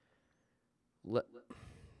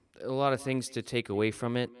lot of things to take away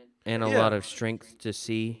from it, and a lot Yeah. of strength to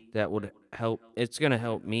see that would help. It's gonna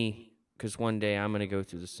help me because one day I'm gonna go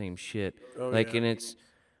through the same shit. Oh, Like, yeah. and it's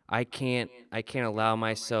I can't allow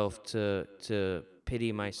myself to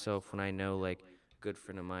pity myself when I know like a good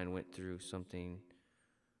friend of mine went through something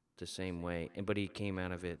the same way, and but he came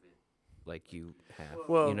out of it like you have.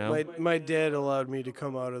 Well, You know? my dad allowed me to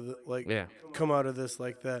come out of Yeah. come out of this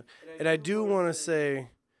like that, and I do want to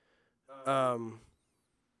say,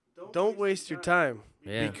 don't waste your time,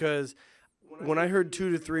 Yeah. because when I heard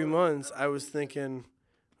 2 to 3 months, I was thinking,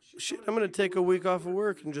 shit, I'm gonna take a week off of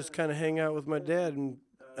work and just kind of hang out with my dad and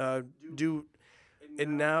do,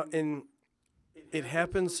 and it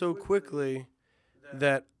happened so quickly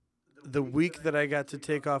that the week that I got to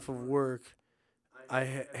take off of work, I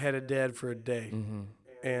had a dad for a day, Mhm.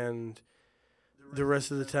 and the rest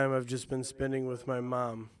of the time I've just been spending with my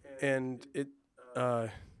mom, and it's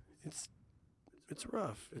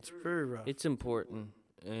rough. It's very rough. It's important,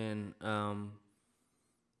 and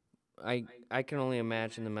I can only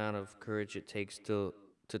imagine the amount of courage it takes to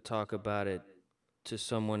talk about it to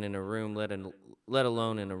someone in a room, let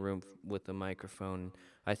alone in a room with a microphone.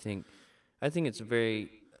 I think it's very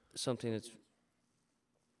something that's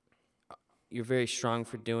you're very strong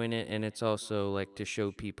for doing it, and it's also like to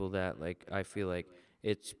show people that like I feel like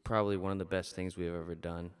it's probably one of the best things we've ever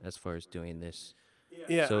done as far as doing this.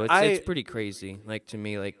 Yeah, So it's pretty crazy. Like to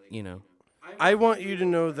me, like I want you to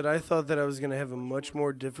know that I thought that I was going to have a much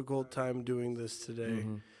more difficult time doing this today,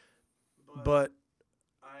 mhm. but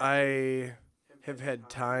I have had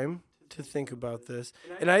time to think about this,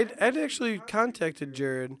 and I'd actually contacted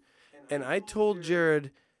Jarrod, and I told Jarrod,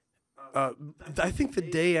 I think the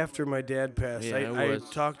day after my dad passed, Yeah, it I was.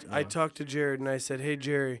 talked Yeah. to Jarrod, and I said, "Hey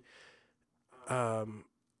Jerry,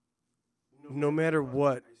 no matter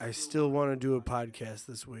what, I still want to do a podcast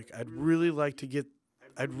this week. I'd really like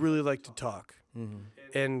to talk Mhm.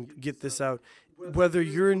 and get this out. Whether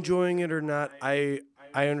you're enjoying it or not, I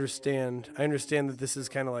understand. I understand that this is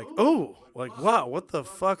kind of like, oh, like wow, what the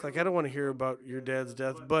fuck? Like I don't want to hear about your dad's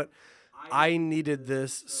death, but I needed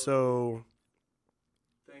this, so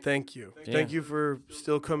thank you. Yeah. Thank you for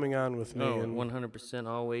still coming on with me. Oh, and 100%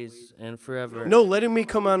 always and forever. no, letting me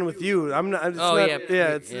come on with you. I'm not. It's Oh, not, yeah,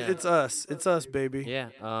 yeah. yeah. It's us. It's us, baby. Yeah.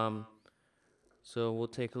 So we'll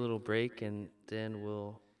take a little break, and then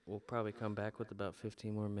we'll probably come back with about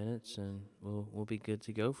 15 more minutes, and we'll be good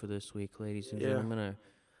to go for this week, ladies and Yeah. gentlemen.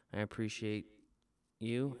 I appreciate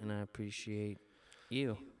you, and I appreciate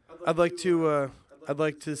you. I'd like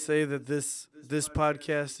to say that this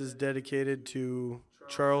podcast is dedicated to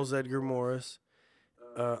Charles Edgar Morris,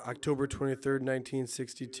 October 23rd,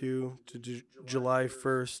 1962 to July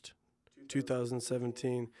 1st,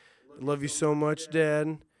 2017. I love you so much,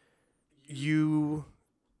 Dad.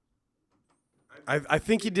 I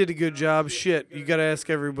think you did a good job. Shit, you got to ask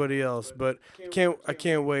everybody else, but I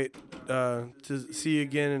can't wait to see you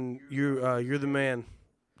again, and you're the man.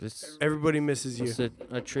 Everybody misses you. It's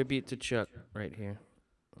a tribute to Chuck right here.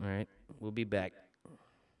 All right, we'll be back.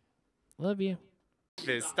 Love you.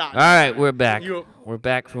 Stop. All right, we're back. You- We're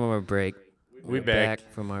back from our break. We We're back.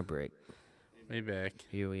 from our break. We back.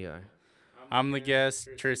 Here we are. I'm the guest,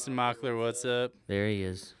 Tristan Mockler. What's up? There he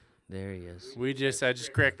is. There he is. I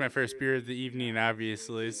just cracked my first beer of the evening,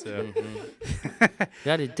 obviously. So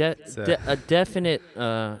Got a definite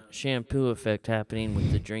shampoo effect happening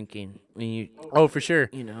with the drinking. When you oh, for sure.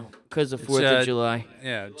 Because of 4th of July.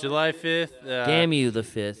 Yeah, July 5th. Damn you, the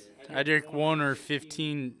 5th. I drank 1 or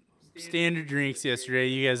 15 standard drinks yesterday.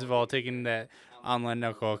 You guys have all taken that online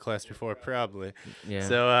alcohol class before, probably. Yeah.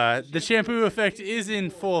 So the shampoo effect is in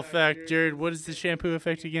full effect. Jarrod, what is the shampoo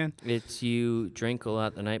effect again? It's you drink a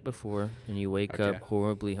lot the night before, and you wake Okay. up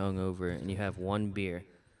horribly hungover, and you have one beer,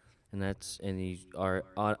 and you are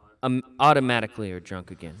automatically are drunk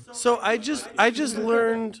again. So I just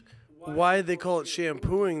learned why they call it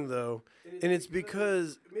shampooing though, and it's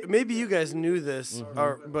because maybe you guys knew this,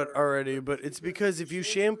 but it's because if you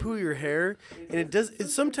shampoo your hair, and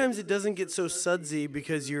sometimes it doesn't get so sudsy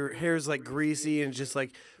because your hair is like greasy and just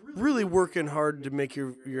like really working hard to make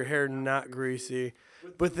your hair not greasy,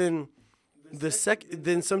 but then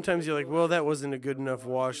then sometimes you're like, well, that wasn't a good enough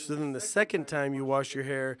wash. So then the second time you wash your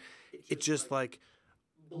hair, it just like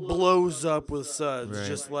blows up with suds, Right.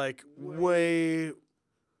 just like way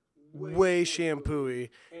shampooey.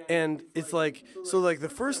 And it's like, so like the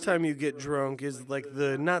first time you get drunk is like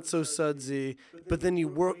the not so sudsy, but then you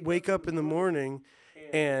wake up in the morning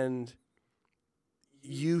and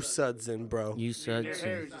you Sudson, bro. You said Your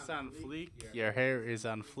hair is just on fleek. Your hair is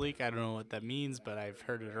on fleek. I don't know what that means, but I've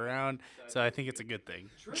heard it around, so I think it's a good thing.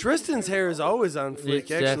 Tristan's hair is always on fleek.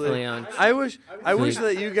 It's actually, definitely on I wish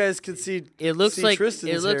that you guys could see. It looks see like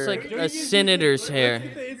Tristan's hair. a senator's hair.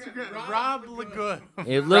 Rob Lagoy.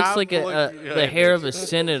 It looks like the hair of a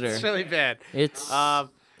senator. It's really bad. It's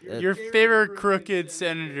Your favorite crooked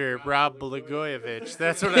senator, Rob Blagojevich.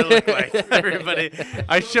 That's what I look like. Everybody,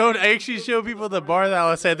 I actually showed people at the bar that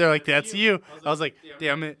I said, they're like, "That's you." I was like,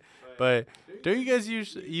 "Damn it!" But don't you guys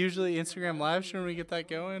usually Instagram live stream when we get that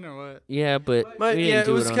going, or what? yeah, but we didn't it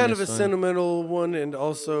do was on kind of a this one. sentimental one, and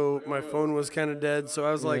also my phone was kind of dead, so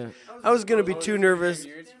I was like, Yeah. I was gonna be too nervous.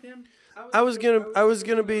 I was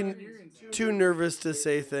gonna be too nervous to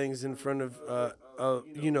say things in front of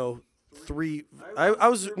three. I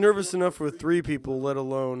was nervous enough with 3 people, let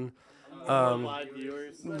alone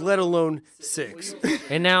 6.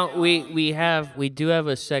 And now we do have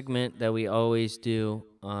a segment that we always do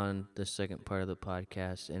on the second part of the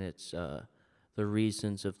podcast, and it's the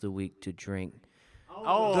reasons of the week to drink.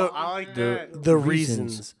 Oh, I like that. The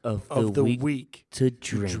reasons of the week week to to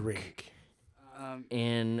drink. drink.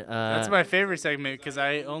 And That's my favorite segment because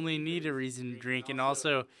I only need a reason to drink, and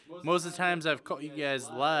also most of the times I've caught you guys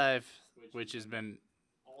live, which has been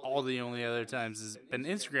all the only other times has been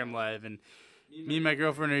Instagram live, and me and my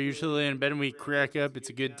girlfriend are usually in bed and we crack up. It's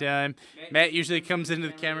a good time. Matt usually comes into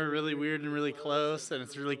the camera really weird and really close, and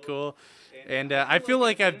it's really cool. And I feel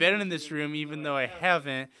like I've been in this room even though I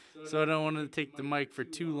haven't, so I don't want to take the mic for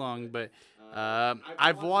too long, but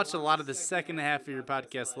I've watched a lot of the second half of your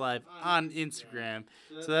podcast live on Instagram,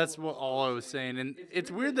 so that's all I was saying. And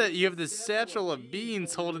it's weird that you have this satchel of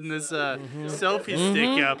beans holding this selfie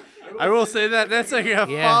stick up. I will say that's like a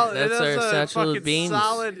that's our satchel of fucking beans.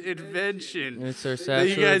 solid invention it's our that satchel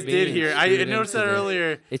you guys of did beans here. I screwed noticed into that the-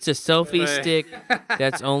 earlier. It's a selfie But- stick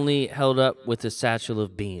that's only held up with a satchel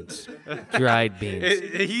of beans, dried beans.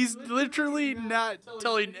 He's literally not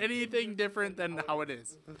telling anything different than how it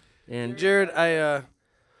is. And Jarrod,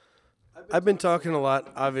 I've been talking a lot,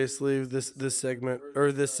 obviously, this segment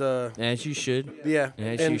or this as you should. yeah,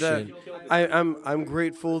 As and you should. I'm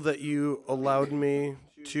grateful that you allowed me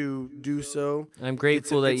to do so. I'm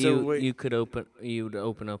grateful that it's a way- you would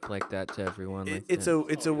open up like that to everyone. Like It's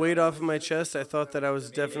that. a weight off of my chest. I thought that I was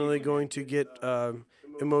definitely going to get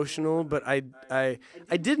emotional, but I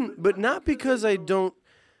didn't. But not because I don't.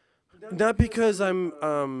 Not because I'm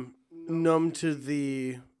numb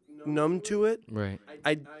to it. Right.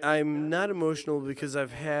 I'm not emotional because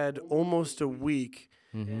I've had almost a week,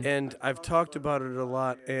 and I've talked about it a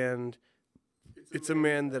lot, and it's a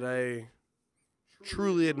man that I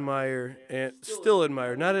truly admire and still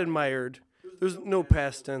admire. Not admired. There's no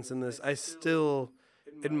past tense in this. I still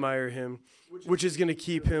admire him, which is going to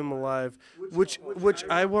keep him alive. Which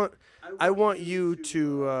I want you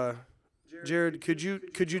to, Jarrod.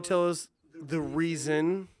 Could you tell us the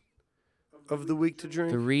reason of the week to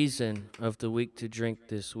drink? The reason of the week to drink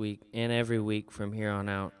this week and every week from here on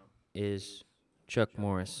out is Chuck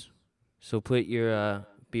Morris. So put your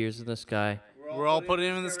beers in the sky. We're all putting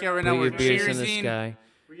him in the sky right now. Put We're your beers in the cheersing. sky.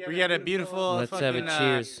 We got a beautiful Let's have a fucking,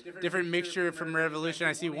 cheers. different mixture from Revolution.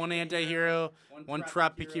 I see one anti-hero, one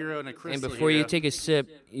tropic hero, and a crystal And before you hero. take a sip,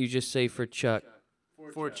 you just say for Chuck,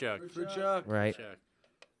 For Chuck. right? Chuck.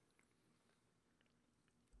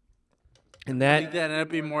 And I think that that ended up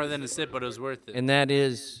being more than a sip, but it was worth it. and that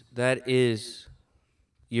is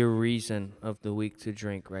your reason of the week to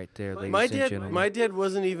drink right there, ladies and gentlemen. My dad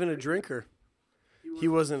wasn't even a drinker. He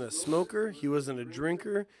wasn't a smoker. He wasn't a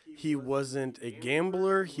drinker. He wasn't a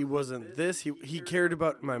gambler. He wasn't this. He cared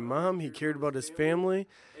about my mom. He cared about his family,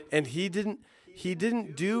 and he didn't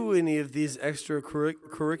do any of these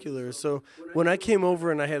extracurriculars. So when I came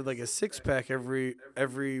over and I had like a 6-pack every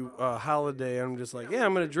holiday, I'm just like, yeah,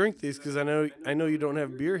 I'm gonna drink these because I know you don't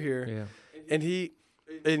have beer here. Yeah. And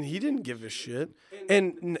he didn't give a shit.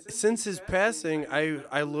 And since his passing,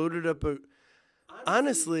 I loaded up a.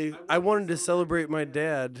 Honestly, I wanted to celebrate my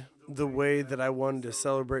dad the way that I wanted to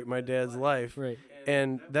celebrate my dad's life. Right.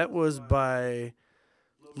 And that was by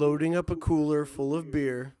loading up a cooler full of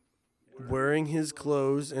beer, wearing his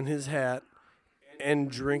clothes and his hat,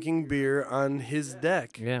 and drinking beer on his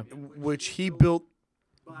deck. Yeah. Which he built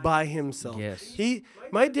by himself. Yes.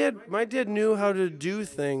 My dad knew how to do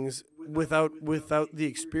things without the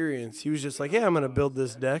experience. He was just like, yeah, I'm gonna build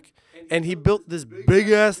this deck, and he built this big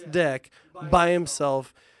ass deck by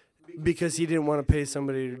himself because he didn't want to pay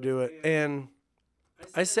somebody to do it. And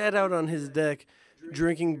I sat out on his deck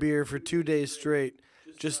drinking beer for 2 days straight.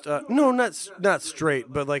 Just not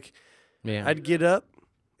straight, but like Yeah. I'd get up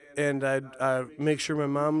and I'd make sure my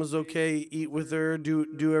mom was okay, eat with her,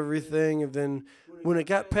 do everything, and then when it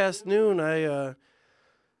got past noon, I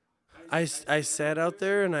sat out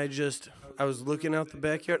there and I was looking out the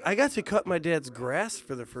backyard. I got to cut my dad's grass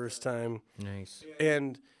for the first time, Nice.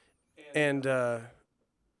 and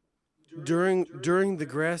during the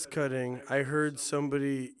grass cutting, I heard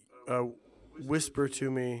somebody whisper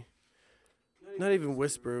to me. Not even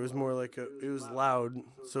whisper. It was more like it was loud,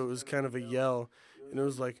 so it was kind of a yell, and it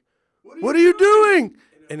was like, "What are you doing?"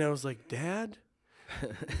 And I was like, "Dad."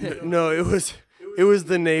 No, it was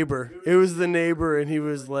the neighbor. It was the neighbor, and he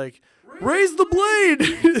was like, "Raise the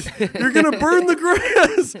blade! You're gonna burn the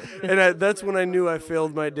grass!" And that's when I knew I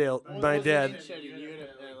failed my dad.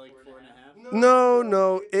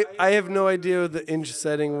 No, I have no idea what the inch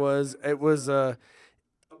setting was. It was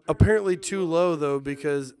apparently too low though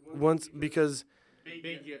because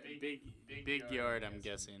big yard. I'm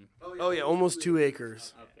guessing. oh yeah, almost 2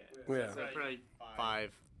 acres. Okay. Yeah. So probably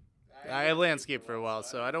 5. I landscaped for a while,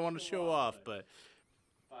 so I don't want to show off, but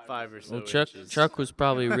 5 or so. Well, inches. Chuck was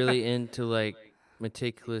probably really into like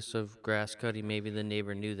meticulous of grass cutting. Maybe the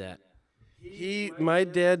neighbor knew that. My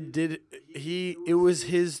dad it was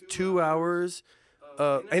his 2 hours,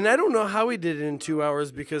 and I don't know how he did it in 2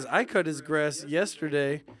 hours because I cut his grass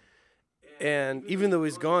yesterday, and even though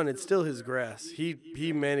he's gone, it's still his grass. He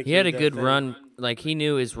manicured. He had a that good thing. run. Like he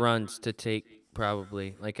knew his runs to take.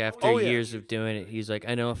 Probably like after Oh, yeah. years of doing it, he's like,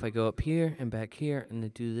 I know if I go up here and back here and to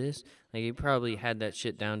do this, like he probably had that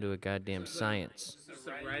shit down to a goddamn science. It's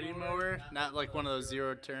a riding mower, not like one of those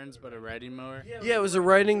 0 turns, but a riding mower. Yeah, it was a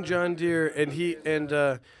riding John Deere, and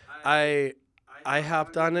I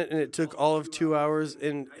hopped on it, and it took all of 2 hours,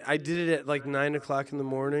 and I did it at like 9 o'clock in the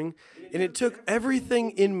morning, and it took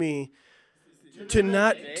everything in me to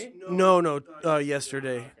not. No,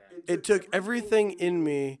 yesterday. It took everything in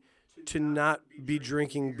me to not be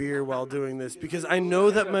drinking beer while doing this because I know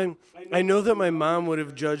that my mom would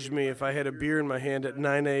have judged me if I had a beer in my hand at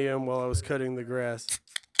 9 a.m. while I was cutting the grass.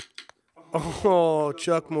 Oh,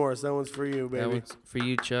 Chuck Morris, that one's for you, baby. That one's for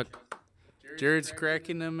you, Chuck. Jarrod's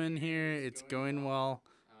cracking them in here. It's going well.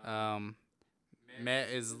 Matt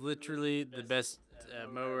is literally the best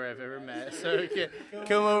mower I've ever met. So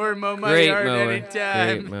come over and mow my Great yard mower.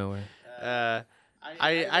 anytime. Great mower.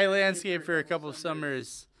 I landscaped for a couple of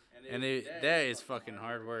summers, and that is fucking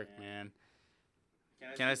hard work, man.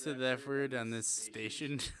 Can I say the F word on this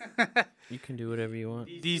station? You can do whatever you want.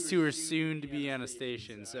 These two are soon to be on a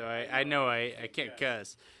station, so I know I can't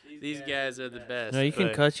cuss. These guys are the best. No, you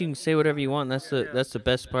can cuss. You can say whatever you want. That's the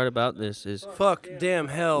best part about this is Fuck, damn,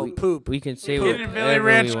 hell, poop. we can say Hidden Valley whatever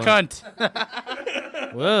Ranch we want.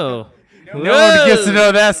 cunt. Whoa. No one gets to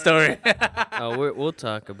know that story. Oh, we'll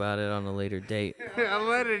talk about it on a later date. A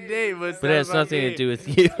later date was. But it has nothing to do with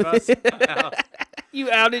you. You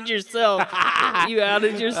outed yourself. You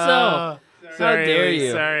outed yourself. How dare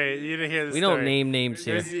you? Sorry, you didn't hear the We story. don't name names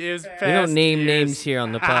here. It was We past don't name years. names here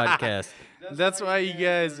on the podcast. That's why you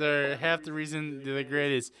guys are half the reason they're the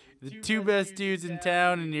greatest. The two best dudes in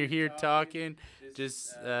town, and you're here talking,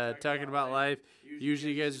 just talking about life.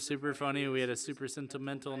 Usually, you guys are super funny. We had a super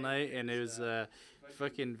sentimental night, and it was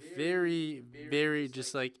fucking very, very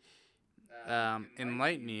just like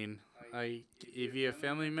enlightening. Like, if you have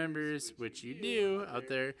family members, which you do out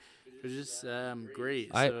there, it was just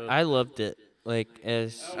great. So, I loved it. Like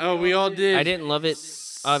oh, we all did. I didn't love it.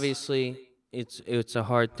 Obviously, it's a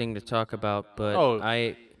hard thing to talk about, but Oh.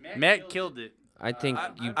 I Matt killed it. think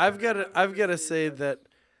you. I've got to say that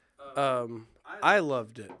I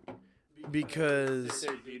loved it because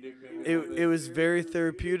it was very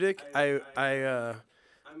therapeutic.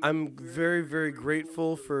 I'm very, very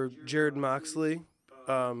grateful for Jarrod Moxley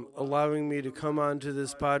allowing me to come on to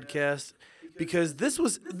this podcast because this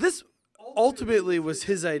ultimately was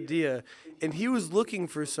his idea, and he was looking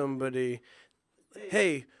for somebody.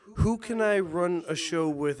 Hey, who can I run a show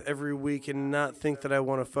with every week and not think that I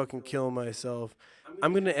want to fucking kill myself?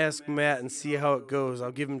 I'm gonna ask Matt and see how it goes.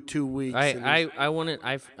 I'll give him 2 weeks. I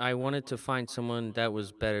wanted to find someone that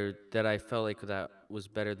was better, that I felt like that was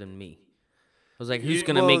better than me. I was like, who's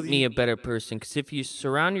gonna make me a better person? Because if you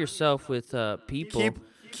surround yourself with people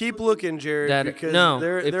keep looking, Jarrod. that because no, if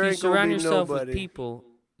there you ain't surround gonna be yourself nobody. with people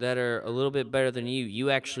that are a little bit better than you, you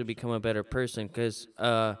actually become a better person. Because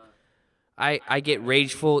I get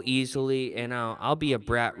rageful easily, and I'll be a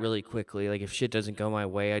brat really quickly. Like if shit doesn't go my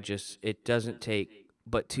way, it doesn't take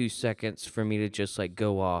but 2 seconds for me to just like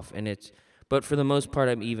go off, but for the most part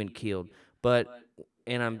I'm even keeled. But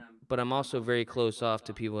I'm also very close off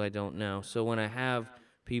to people I don't know. So when I have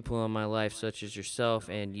people in my life such as yourself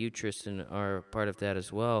and you, Tristan, are part of that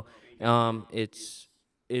as well, it's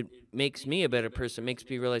it makes me a better person. Makes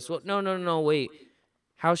me realize, well, no, wait.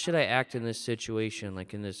 How should I act in this situation,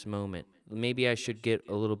 like in this moment? Maybe I should get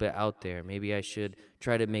a little bit out there. Maybe I should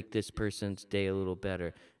try to make this person's day a little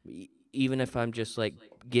better. Even if I'm just like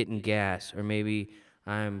getting gas, or maybe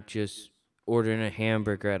I'm just ordering a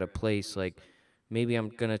hamburger at a place, like maybe I'm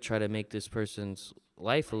going to try to make this person's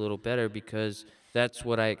life a little better, because that's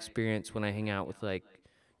what I experience when I hang out with like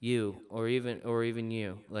you or even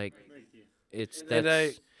you. Like it's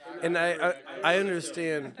that's And I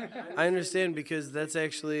understand. I understand because that's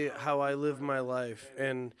actually how I live my life.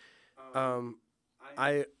 And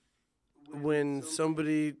I when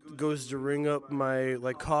somebody goes to ring up my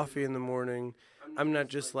like coffee in the morning, I'm not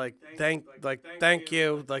just like thank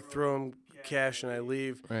you, like throw them cash and I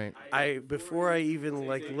leave. right. Before I even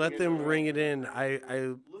like let them ring it in,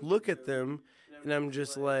 I look at them and I'm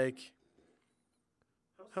just like,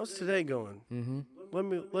 how's today going? Mm-hmm.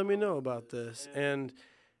 Let me know about this. And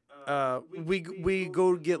we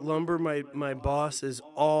go get lumber. My boss is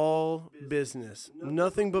all business,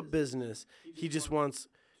 nothing but business. He just wants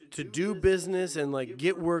to do business and like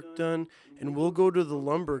get work done. And we'll go to the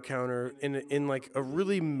lumber counter in like a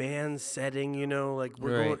really man setting, you know, like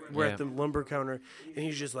we're at the lumber counter, and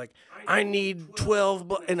he's just like, I need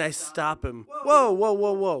 12, and I stop him.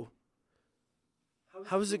 Whoa.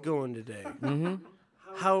 How's it going today? Mm-hmm.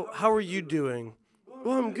 How are you doing?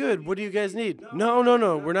 Well, I'm good. What do you guys need? No.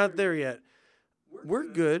 We're not there yet. We're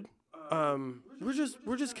good.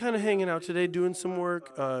 We're just kind of hanging out today, doing some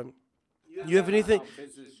work. You have anything?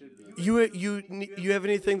 You have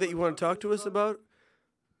anything that you want to talk to us about?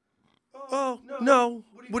 Oh, no.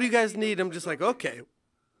 What do you guys need? I'm just like, okay.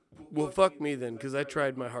 Well, fuck me then, because I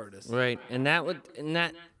tried my hardest. Right, and that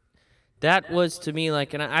was to me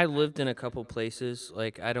like, and I lived in a couple places.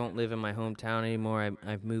 Like I don't live in my hometown anymore.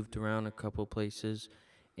 I've moved around a couple places,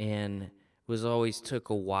 and was always took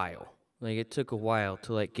a while. Like it took a while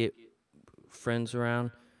to like get friends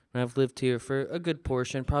around. And I've lived here for a good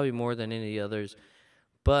portion, probably more than any others.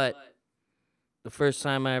 But the first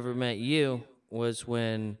time I ever met you was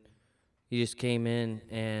when you just came in,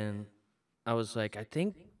 and I was like, I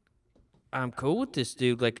think I'm cool with this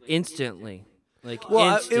dude, like instantly. Like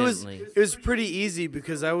instantly. It was pretty easy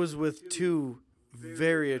because I was with two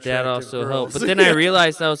very attractive That also girls. helped. But then I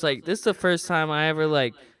realized, I was like, this is the first time I ever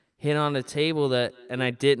like hit on a table and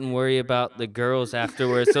I didn't worry about the girls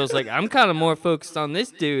afterwards. So I was like, I'm kind of more focused on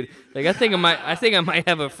this dude. Like I think I might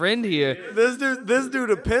have a friend here. This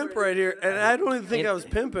dude a pimp right here, and I don't even think I was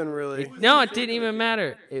pimping really. No, it didn't even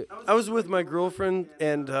matter. I was with my girlfriend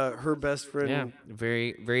and her best friend. Yeah,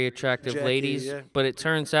 very very attractive Jackie, ladies. yeah. But it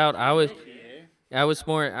turns out I was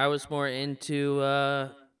more into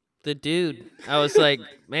the dude. I was like,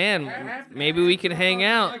 man, maybe we can hang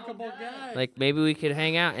out. Like maybe we could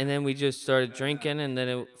hang out, and then we just started drinking, and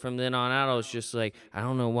then from then on out, I was just like, I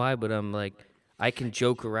don't know why, but I'm like, I can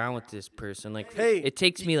joke around with this person. Like, Hey. it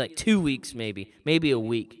takes me like 2 weeks, maybe a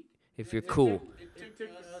week, if you're cool.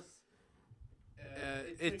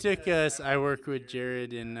 It took us. I worked with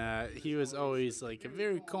Jarrod, and he was always like a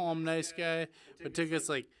very calm, nice guy. But it took us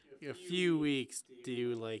like a few weeks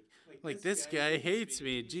to like this guy hates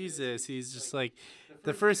me. Jesus, he's just like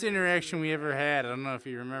the first interaction we ever had. I don't know if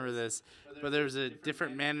you remember this, but there was a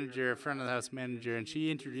different manager, a front of the house manager, and she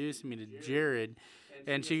introduced me to Jarrod,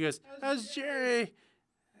 and she goes, "How's Jerry?"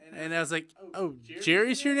 And I was like, "Oh,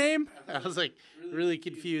 Jerry's your name?" I was like really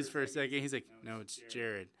confused for a second. He's like, "No, it's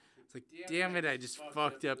Jarrod." It's like, damn it, I just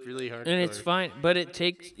fucked up really hard. And it's fine, but it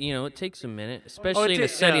takes a minute, especially in a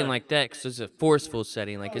setting like that, because it's a forceful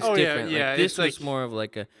setting. Like it's different. Yeah, like, this it's was like, more of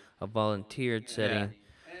like a volunteered setting.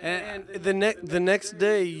 And the next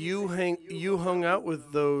day you hung out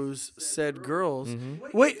with those said girls.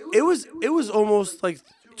 Mm-hmm. Wait, it was almost like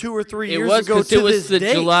 2 or 3 It years was ago because to it was this the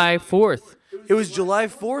date. July 4th. It was July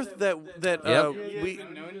 4th that Yep. we.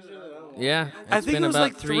 Yeah, I it's think been it was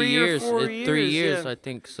about like 3 3 or years. 4 3 years, years, yeah. I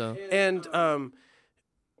think so. And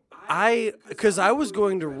because I was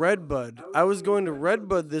going to Redbud. I was going to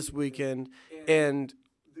Redbud this weekend, and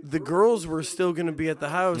the girls were still going to be at the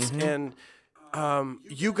house. Mm-hmm. And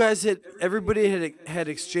you guys everybody had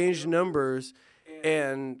exchanged numbers,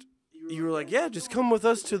 and you were like, yeah, just come with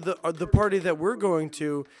us to the party that we're going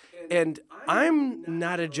to. And I'm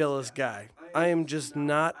not a jealous guy. I am just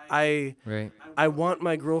not. Right. I want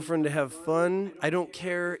my girlfriend to have fun. I don't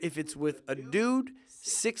care if it's with a dude,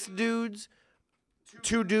 6 dudes,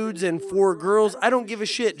 2 dudes, and 4 girls. I don't give a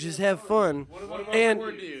shit. Just have fun. And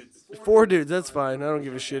 4 dudes? 4 dudes, that's fine. I don't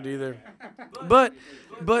give a shit either. But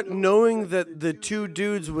knowing that the 2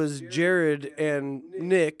 dudes was Jarrod and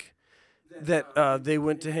Nick that they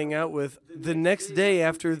went to hang out with, the next day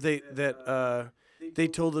after they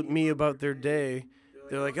told me about their day.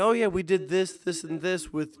 They're like, oh yeah, we did this, this, and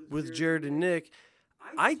this with Jarrod and Nick.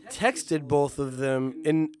 I texted both of them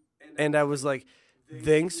and I was like,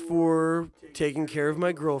 thanks for taking care of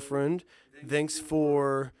my girlfriend. Thanks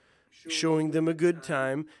for showing them a good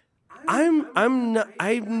time. I'm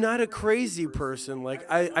not a crazy person. Like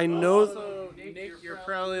I know. Also, Nick, you're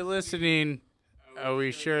probably listening. Are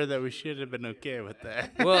we sure that we should have been okay with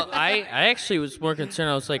that? Well, I actually was more concerned.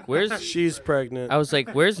 I was like, where's... She's pregnant. I was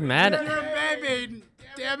like, where's Matt You're at? a baby.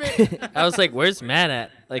 Damn it. I was like, where's Matt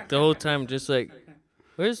at? Like, the whole time, just like,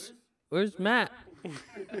 where's Matt?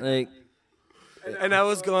 Like, And I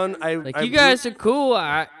was gone. you guys are cool.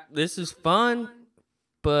 This is fun,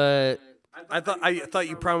 but... I thought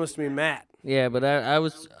you promised me Matt. Yeah, but I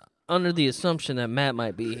was under the assumption that Matt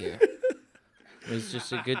might be here. It was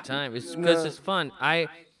just a good time. It's because it's fun. I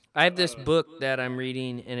have this book that I'm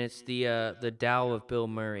reading, and it's the Tao of Bill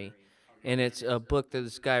Murray, and it's a book that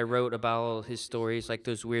this guy wrote about all his stories, like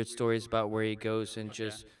those weird stories about where he goes and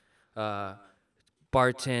just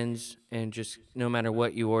bartends, and just no matter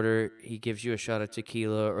what you order, he gives you a shot of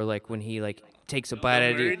tequila, or like when he like takes a bite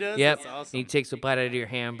out of your he takes a bite out of your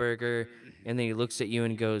hamburger, and then he looks at you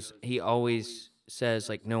and goes, he always says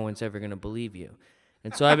like, no one's ever gonna believe you.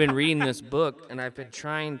 And so I've been reading this book, and I've been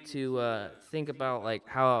trying to think about like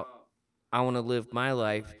how I want to live my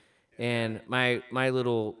life, and my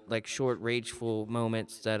little like short rageful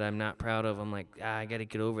moments that I'm not proud of. I'm like, I got to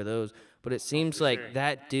get over those. But it seems like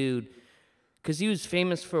that dude, because he was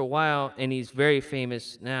famous for a while, and he's very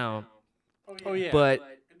famous now. Oh yeah. But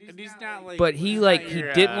he's not like. but he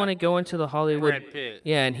didn't want to go into the Hollywood. Brad Pitt.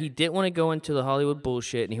 Yeah, and he didn't want to go into the Hollywood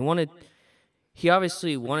bullshit, and he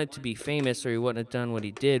obviously wanted to be famous, or he wouldn't have done what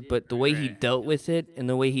he did, but the way he dealt with it and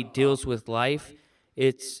the way he deals with life,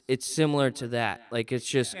 it's similar to that. Like, it's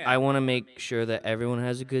just, I want to make sure that everyone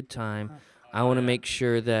has a good time. I want to make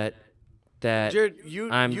sure that Jarrod,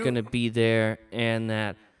 I'm going to be there, and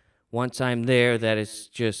that once I'm there, that it's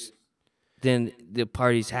just, then the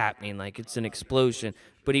party's happening. Like, it's an explosion.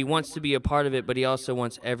 But he wants to be a part of it, but he also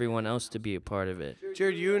wants everyone else to be a part of it.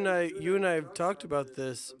 Jarrod, you and I have talked about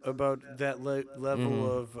this, about that level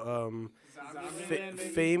of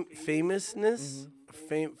famousness,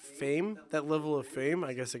 fame, that level of fame.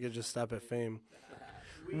 I guess I could just stop at fame.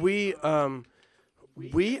 We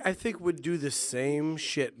I think would do the same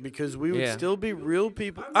shit, because we would still be real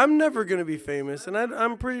people. I'm never gonna be famous, and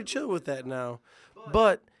I'm pretty chill with that now,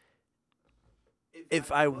 but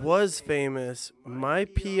if I was famous, my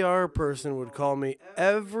PR person would call me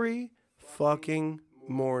every fucking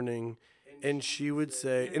morning, and she would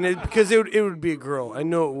say, because it would be a girl, I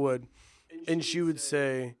know it would, and she would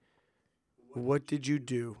say, "What did you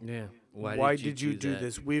do? Yeah. Why did you do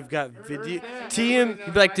this? We've got video." You'd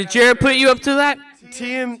be like, did Jarrod put you up to that?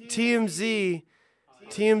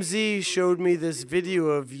 TMZ showed me this video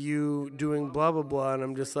of you doing blah blah blah, and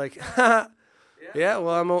I'm just like, ha. Yeah,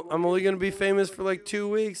 well, I'm only gonna be famous for like 2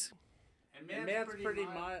 weeks. And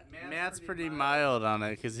Matt's pretty mild on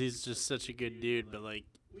it, because he's just such a good dude. But like,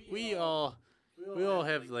 we all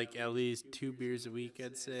have like at least 2 beers a week,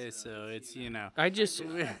 I'd say. So it's, you know.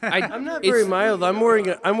 I'm not very mild. I'm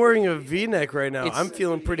wearing a V-neck right now. I'm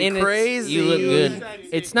feeling pretty crazy. You look good.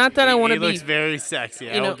 It's not that I want to be. He looks very sexy.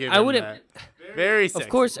 I wouldn't. That. Very sexy. Of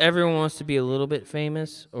course, everyone wants to be a little bit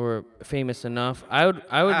famous, or famous enough. I would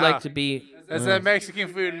like to be. That's that Mexican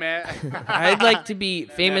food, Matt. I'd like to be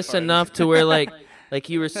famous enough to where, like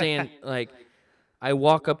you were saying, like, I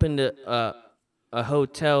walk up into a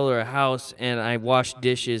hotel or a house and I wash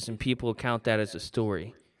dishes, and people count that as a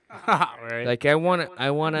story. Right. Like, I wanna.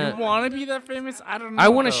 You want to be that famous? I don't know. I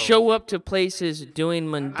want to show up to places doing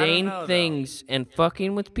mundane things and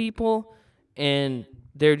fucking with people, and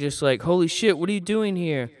they're just like, "Holy shit, what are you doing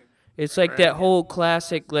here?" It's like that whole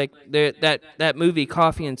classic, like that movie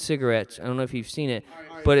Coffee and Cigarettes. I don't know if you've seen it,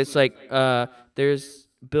 but it's like there's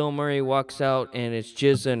Bill Murray walks out, and it's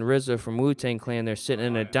Jizza and RZA from Wu-Tang Clan. They're sitting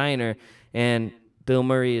in a diner, and Bill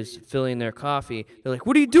Murray is filling their coffee. They're like,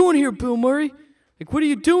 "What are you doing here, Bill Murray? Like, what are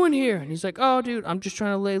you doing here?" And he's like, "Oh, dude, I'm just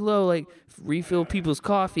trying to lay low, like refill people's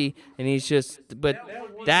coffee." And he's just, but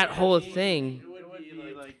that whole thing.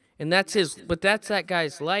 And that's that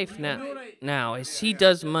guy's life now is he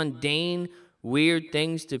does mundane, weird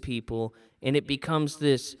things to people, and it becomes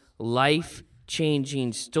this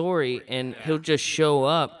life-changing story, and he'll just show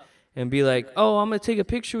up and be like, "Oh, I'm going to take a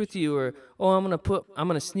picture with you," or, "Oh, I'm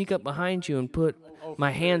going to sneak up behind you and put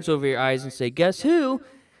my hands over your eyes and say, 'Guess who?'"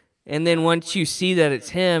 And then once you see that it's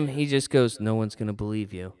him, he just goes, "No one's going to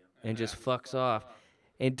believe you," and just fucks off.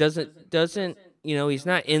 And doesn't he's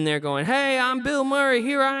not in there going, "Hey, I'm Bill Murray,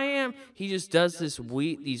 here I am." He just does these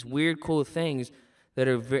weird, cool things that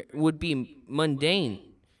are would be mundane,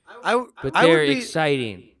 but I they're would be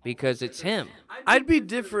exciting because it's him. I'd be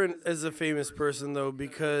different as a famous person though,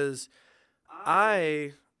 because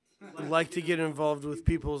I like to get involved with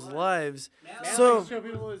people's lives. So Show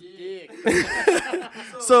people his dick.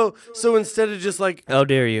 so instead of just like How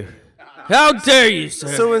dare you? How dare you, sir?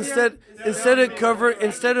 so instead of covering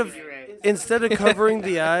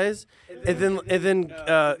the eyes and then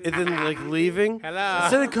like leaving, Hello.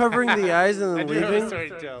 instead of covering the eyes and then leaving,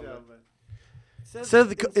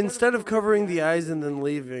 instead of covering the eyes and then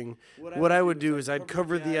leaving, what I would do is I'd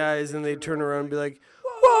cover the eyes and they'd turn around and be like,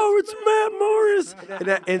 "Whoa, it's Matt Morris!"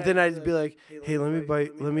 And then I'd be like, "Hey, let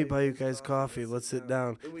me buy you guys coffee. Let's sit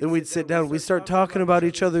down." Then we'd sit down. We'd start talking about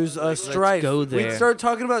each other's strife. go there. We'd start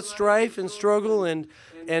talking about strife and struggle and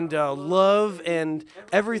love and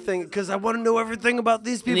everything, because I want to know everything about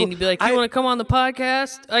these And people. then you'd be like, "You want to come on the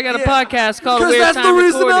podcast? I got a Yeah. podcast called Because Weird that's Time the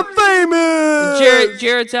reason Recorded." I'm famous.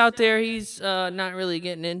 Jarrod's out there. He's not really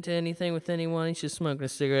getting into anything with anyone. He's just smoking a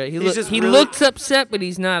cigarette. He just he really- looks upset, but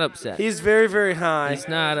he's not upset. He's very, very high. He's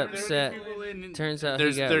not upset. Turns out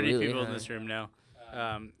There's he got 30 really people high. in this room now.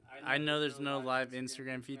 I know there's no live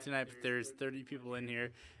Instagram feed tonight, but there's 30 people in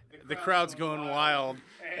here. The crowd's going wild,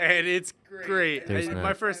 and it's great. There's not.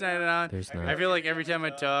 My first night on, There's not. I feel like every time I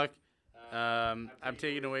talk, I'm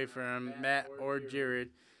taking away from Matt or Jarrod,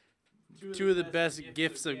 two of the best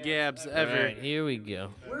gifts of gabs ever. All right, here we go.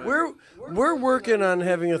 We're working on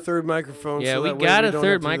having a third microphone. Yeah, so we that way got a don't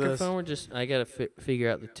third have to do this. microphone. I got to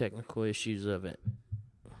figure out the technical issues of it.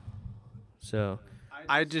 So,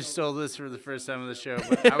 I just stole this for the first time of the show,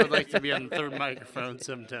 but I would like to be on the third microphone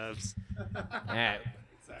sometimes. all right.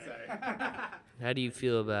 How do you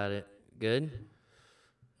feel about it? Good?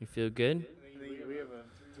 You feel good?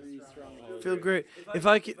 Feel great. If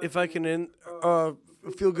I can end,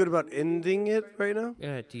 feel good about ending it right now.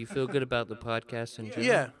 Yeah. Do you feel good about the podcast in general?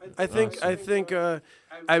 Yeah, I think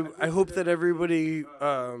I hope that everybody.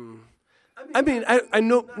 I mean, I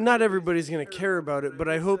know not everybody's gonna care about it, but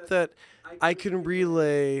I hope that I can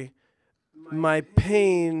relay my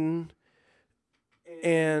pain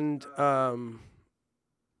and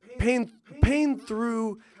pain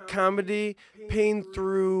through comedy, pain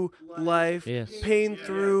through life, Yes. pain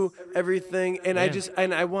through everything, and I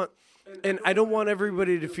don't want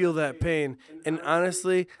everybody to feel that pain. And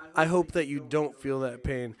honestly, I hope that you don't feel that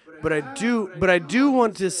pain. But I do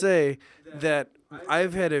want to say that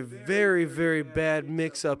I've had a very, very bad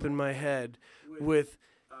mix-up in my head with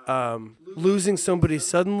losing somebody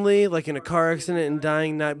suddenly, like in a car accident and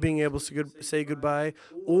dying, not being able to say goodbye,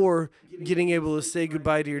 or getting able to say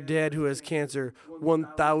goodbye to your dad who has cancer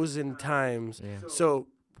 1,000 times. Yeah. So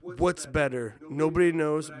what's better? Nobody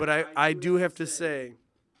knows, but I do have to say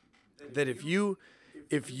that if you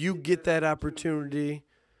get that opportunity,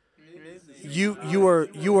 you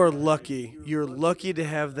are lucky. You're lucky to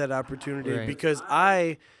have that opportunity, Right. because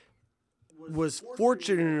I was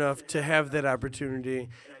fortunate enough to have that opportunity,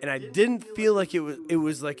 and I didn't feel like it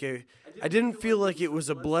was I didn't feel like it was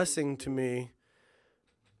a blessing to me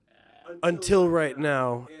until right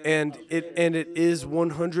now, and it is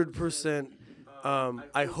 100%.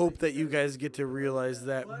 I hope that you guys get to realize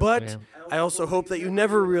that, but Yeah. I also hope that you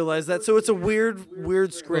never realize that. So it's a weird Well,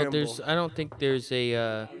 scramble. I don't think there's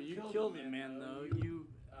a. You killed it, man. Though you,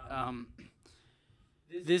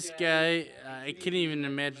 this guy, I can't even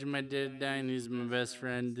imagine my dad dying. He's my best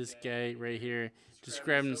friend. This guy right here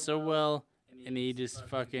described him so well, and he just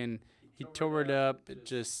he tore it up. It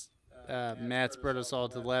just Matt's brought us all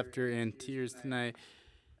to laughter and tears tonight.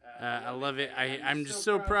 I love it. I'm just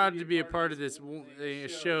so proud to be a part of this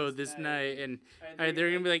show this night. And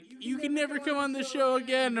they're going to be like, you can never come on the show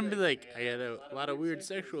again. I'm be like, I got a lot of weird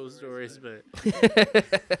sexual stories, but.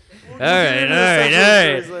 All right.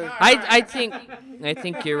 I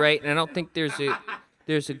think you're right, and I don't think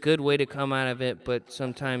there's a good way to come out of it, but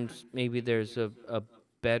sometimes maybe there's a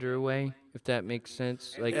better way, if that makes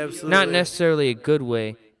sense. Like, Absolutely. not necessarily a good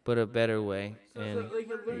way, but a better way, and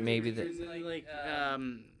maybe that. Like,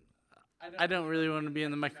 I don't really want to be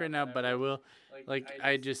on the mic right now, but I will. Like,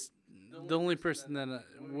 the only person that,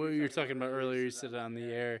 what you were talking about earlier, you said on the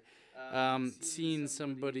air, seeing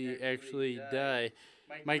somebody actually die.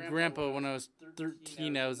 My grandpa, when I was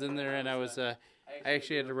 13, I was in there and I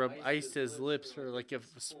actually had to rub ice to his lips for like a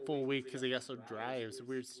full week because he got so dry. It was a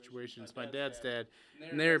weird situation. It's my dad's dad,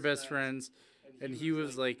 and they were best friends, and he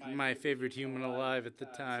was like my favorite human alive at the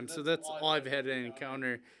time. So that's all I've had an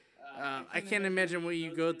encounter. I can't imagine what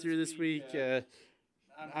you go through this week.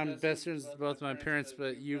 I'm best friends with both my parents,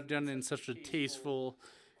 but you've done it in such a tasteful,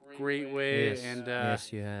 great way, Yes, and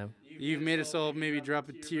yes, you have. you've made us all maybe drop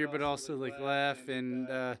a tear, but also like laugh, and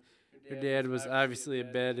Your dad was obviously a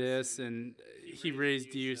badass, and he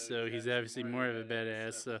raised you, so he's obviously more of a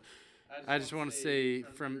badass. So I just want to say,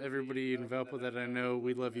 from everybody in Valpo that I know,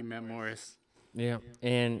 we love you, Matt Morris. Yeah,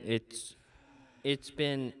 and it's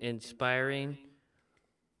been inspiring,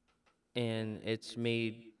 and it's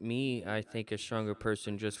made me, I think, a stronger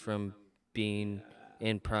person just from being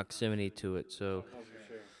in proximity to it. So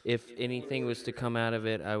if anything was to come out of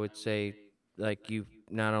it, I would say, like, you've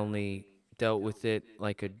not only dealt with it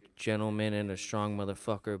like a gentleman and a strong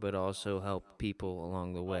motherfucker, but also helped people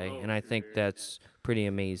along the way. And I think that's pretty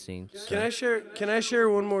amazing. So. Can I share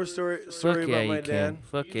one more story Fuck yeah, about my you dad? can.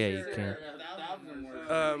 Fuck yeah, you can.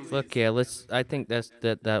 Fuck yeah, I think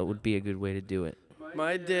that would be a good way to do it.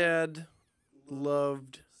 My dad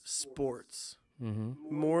loved sports. Mm-hmm.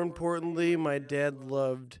 More importantly, my dad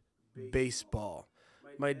loved baseball.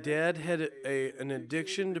 My dad had an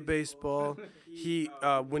addiction to baseball. He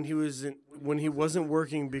when he wasn't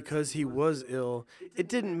working because he was ill, it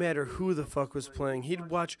didn't matter who the fuck was playing. He'd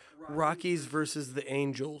watch Rockies versus the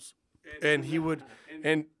Angels, and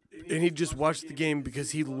he'd just watch the game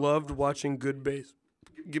because he loved watching good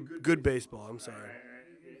baseball. I'm sorry.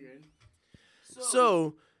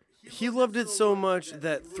 So he loved it so much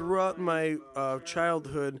that throughout my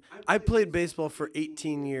childhood, I played baseball for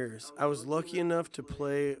 18 years. I was lucky enough to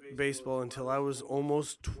play baseball until I was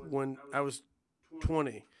when I was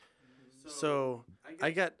 20. So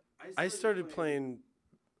I started playing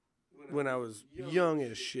when I was young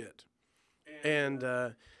as shit. And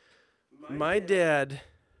my dad,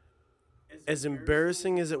 as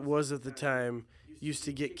embarrassing as it was at the time, used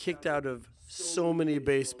to get kicked out of so many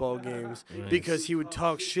baseball games because he would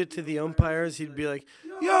talk shit to the umpires. He'd be like,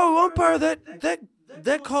 "Yo, umpire,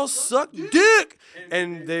 that call sucked dick,"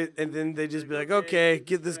 and then they just be like, "Okay,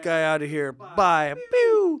 get this guy out of here. Bye."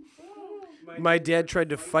 Pew. My dad tried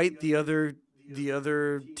to fight the other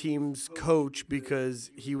team's coach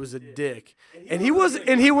because he was a dick, and he was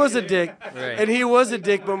a dick,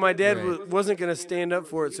 Right. But my dad Right. wasn't gonna stand up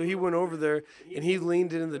for it, so he went over there and he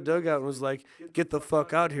leaned into the dugout and was like, "Get the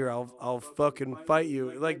fuck out here! I'll fucking fight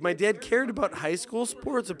you." Like, my dad cared about high school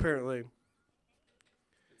sports apparently,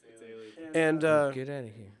 and Get out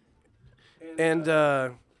of here. and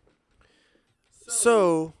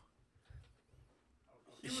so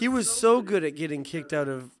he was so good at getting kicked out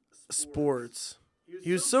of sports.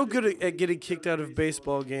 He was so good at getting kicked out of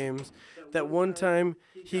baseball games that one time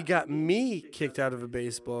he got me kicked out of a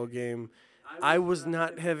baseball game. I was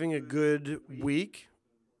not having a good week,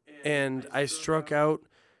 and I struck out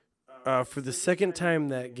for the second time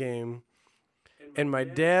that game. And my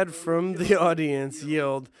dad from the audience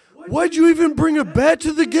yelled, "Why'd you even bring a bat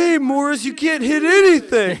to the game, Morris? You can't hit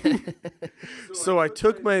anything." So I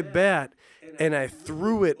took my bat and I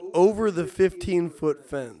threw it over the 15-foot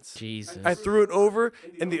fence. Jesus. I threw it over,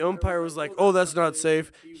 and the umpire was like, "Oh, that's not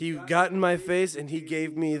safe." He got in my face, and he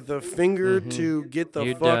gave me the finger to get the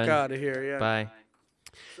You're fuck done. out of here. Yeah. Bye.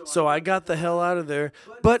 So I got the hell out of there.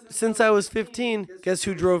 But since I was 15, guess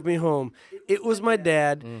who drove me home? It was my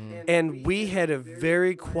dad, and we had a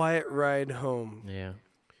very quiet ride home. Yeah.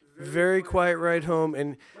 Very quiet ride home,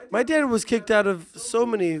 and my dad was kicked out of so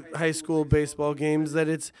many high school baseball games that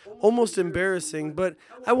it's almost embarrassing, but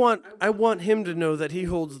I want him to know that he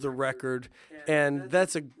holds the record, and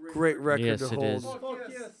that's a great record Yes, to it hold.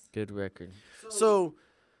 is. Good record. So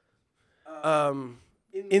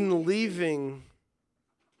in leaving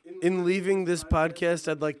this podcast,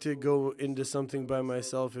 I'd like to go into something by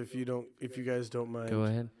myself if you guys don't mind. Go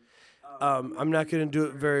ahead. I'm not going to do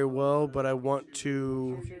it very well, but I want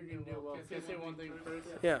to. Can I say one thing first?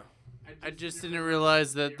 Yeah. I just didn't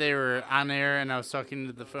realize that they were on air and I was talking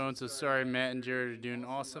to the phone, so sorry, Matt and Jarrod are doing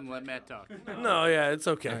awesome. Let Matt talk. No, yeah, it's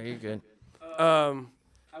Oh, okay. you're good.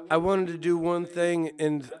 I wanted to do one thing,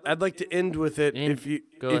 and I'd like to end with it End. if you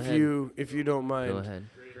Go if ahead. you don't mind. Go ahead.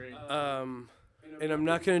 And I'm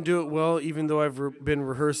not going to do it well, even though I've been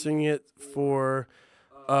rehearsing it for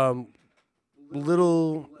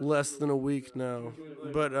little less than a week now.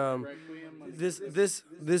 But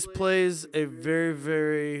this plays a very,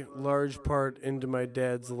 very large part into my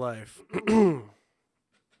dad's life.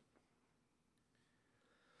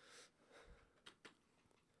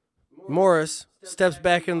 Morris steps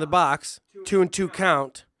back in the box, 2-2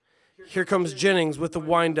 count. Here comes Jennings with the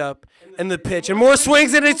windup and the pitch. And Morris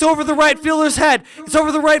swings and it's over the right fielder's head. It's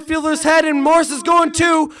over the right fielder's head, and Morris is going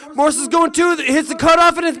 2. Morris is going 2. It hits the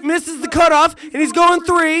cutoff and it misses the cutoff, and he's going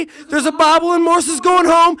 3. There's a bobble and Morris is going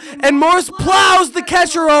home, and Morris plows the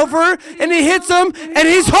catcher over and he hits him and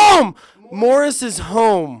he's home. Morris is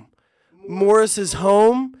home. Morris is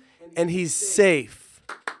home and he's safe.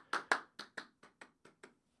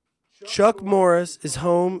 Chuck Morris is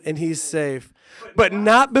home and he's safe. But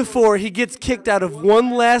not before he gets kicked out of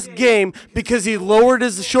one last game because he lowered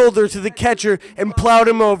his shoulder to the catcher and plowed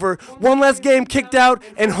him over. One last game, kicked out,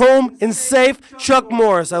 and home and safe. Chuck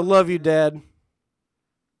Morris, I love you, Dad.